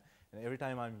cricket fan. And every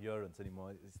time I'm here, Ansanima,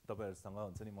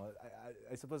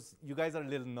 I suppose you guys are a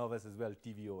little nervous as well,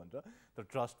 TVO. So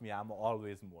trust me, I'm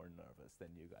always more nervous than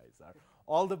you guys are.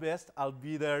 All the best. I'll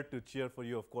be there to cheer for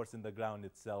you, of course, in the ground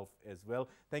itself as well.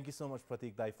 Thank you so much,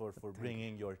 Pratik Dai, for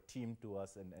bringing your team to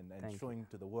us and showing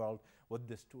to the world what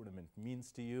this tournament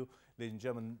means to you. Ladies and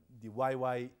gentlemen, the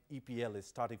HUAWEI EPL is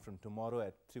starting from tomorrow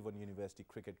at Trivandrum University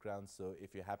Cricket Ground. So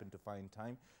if you happen to find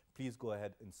time, please go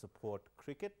ahead and support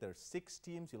cricket. There are 6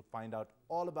 teams. You'll find out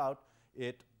all about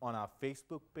it on our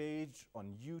Facebook page,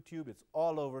 on YouTube. It's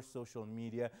all over social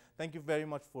media. Thank you very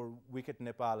much for Wicket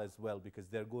Nepal as well, because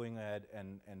they're going ahead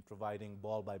and providing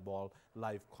ball-by-ball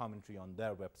live commentary on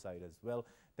their website as well.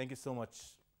 Thank you so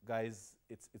much, guys.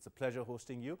 It's a pleasure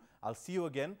hosting you. I'll see you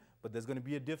again, but there's going to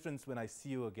be a difference when I see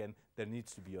you again. There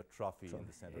needs to be a trophy in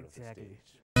the center of the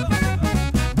stage.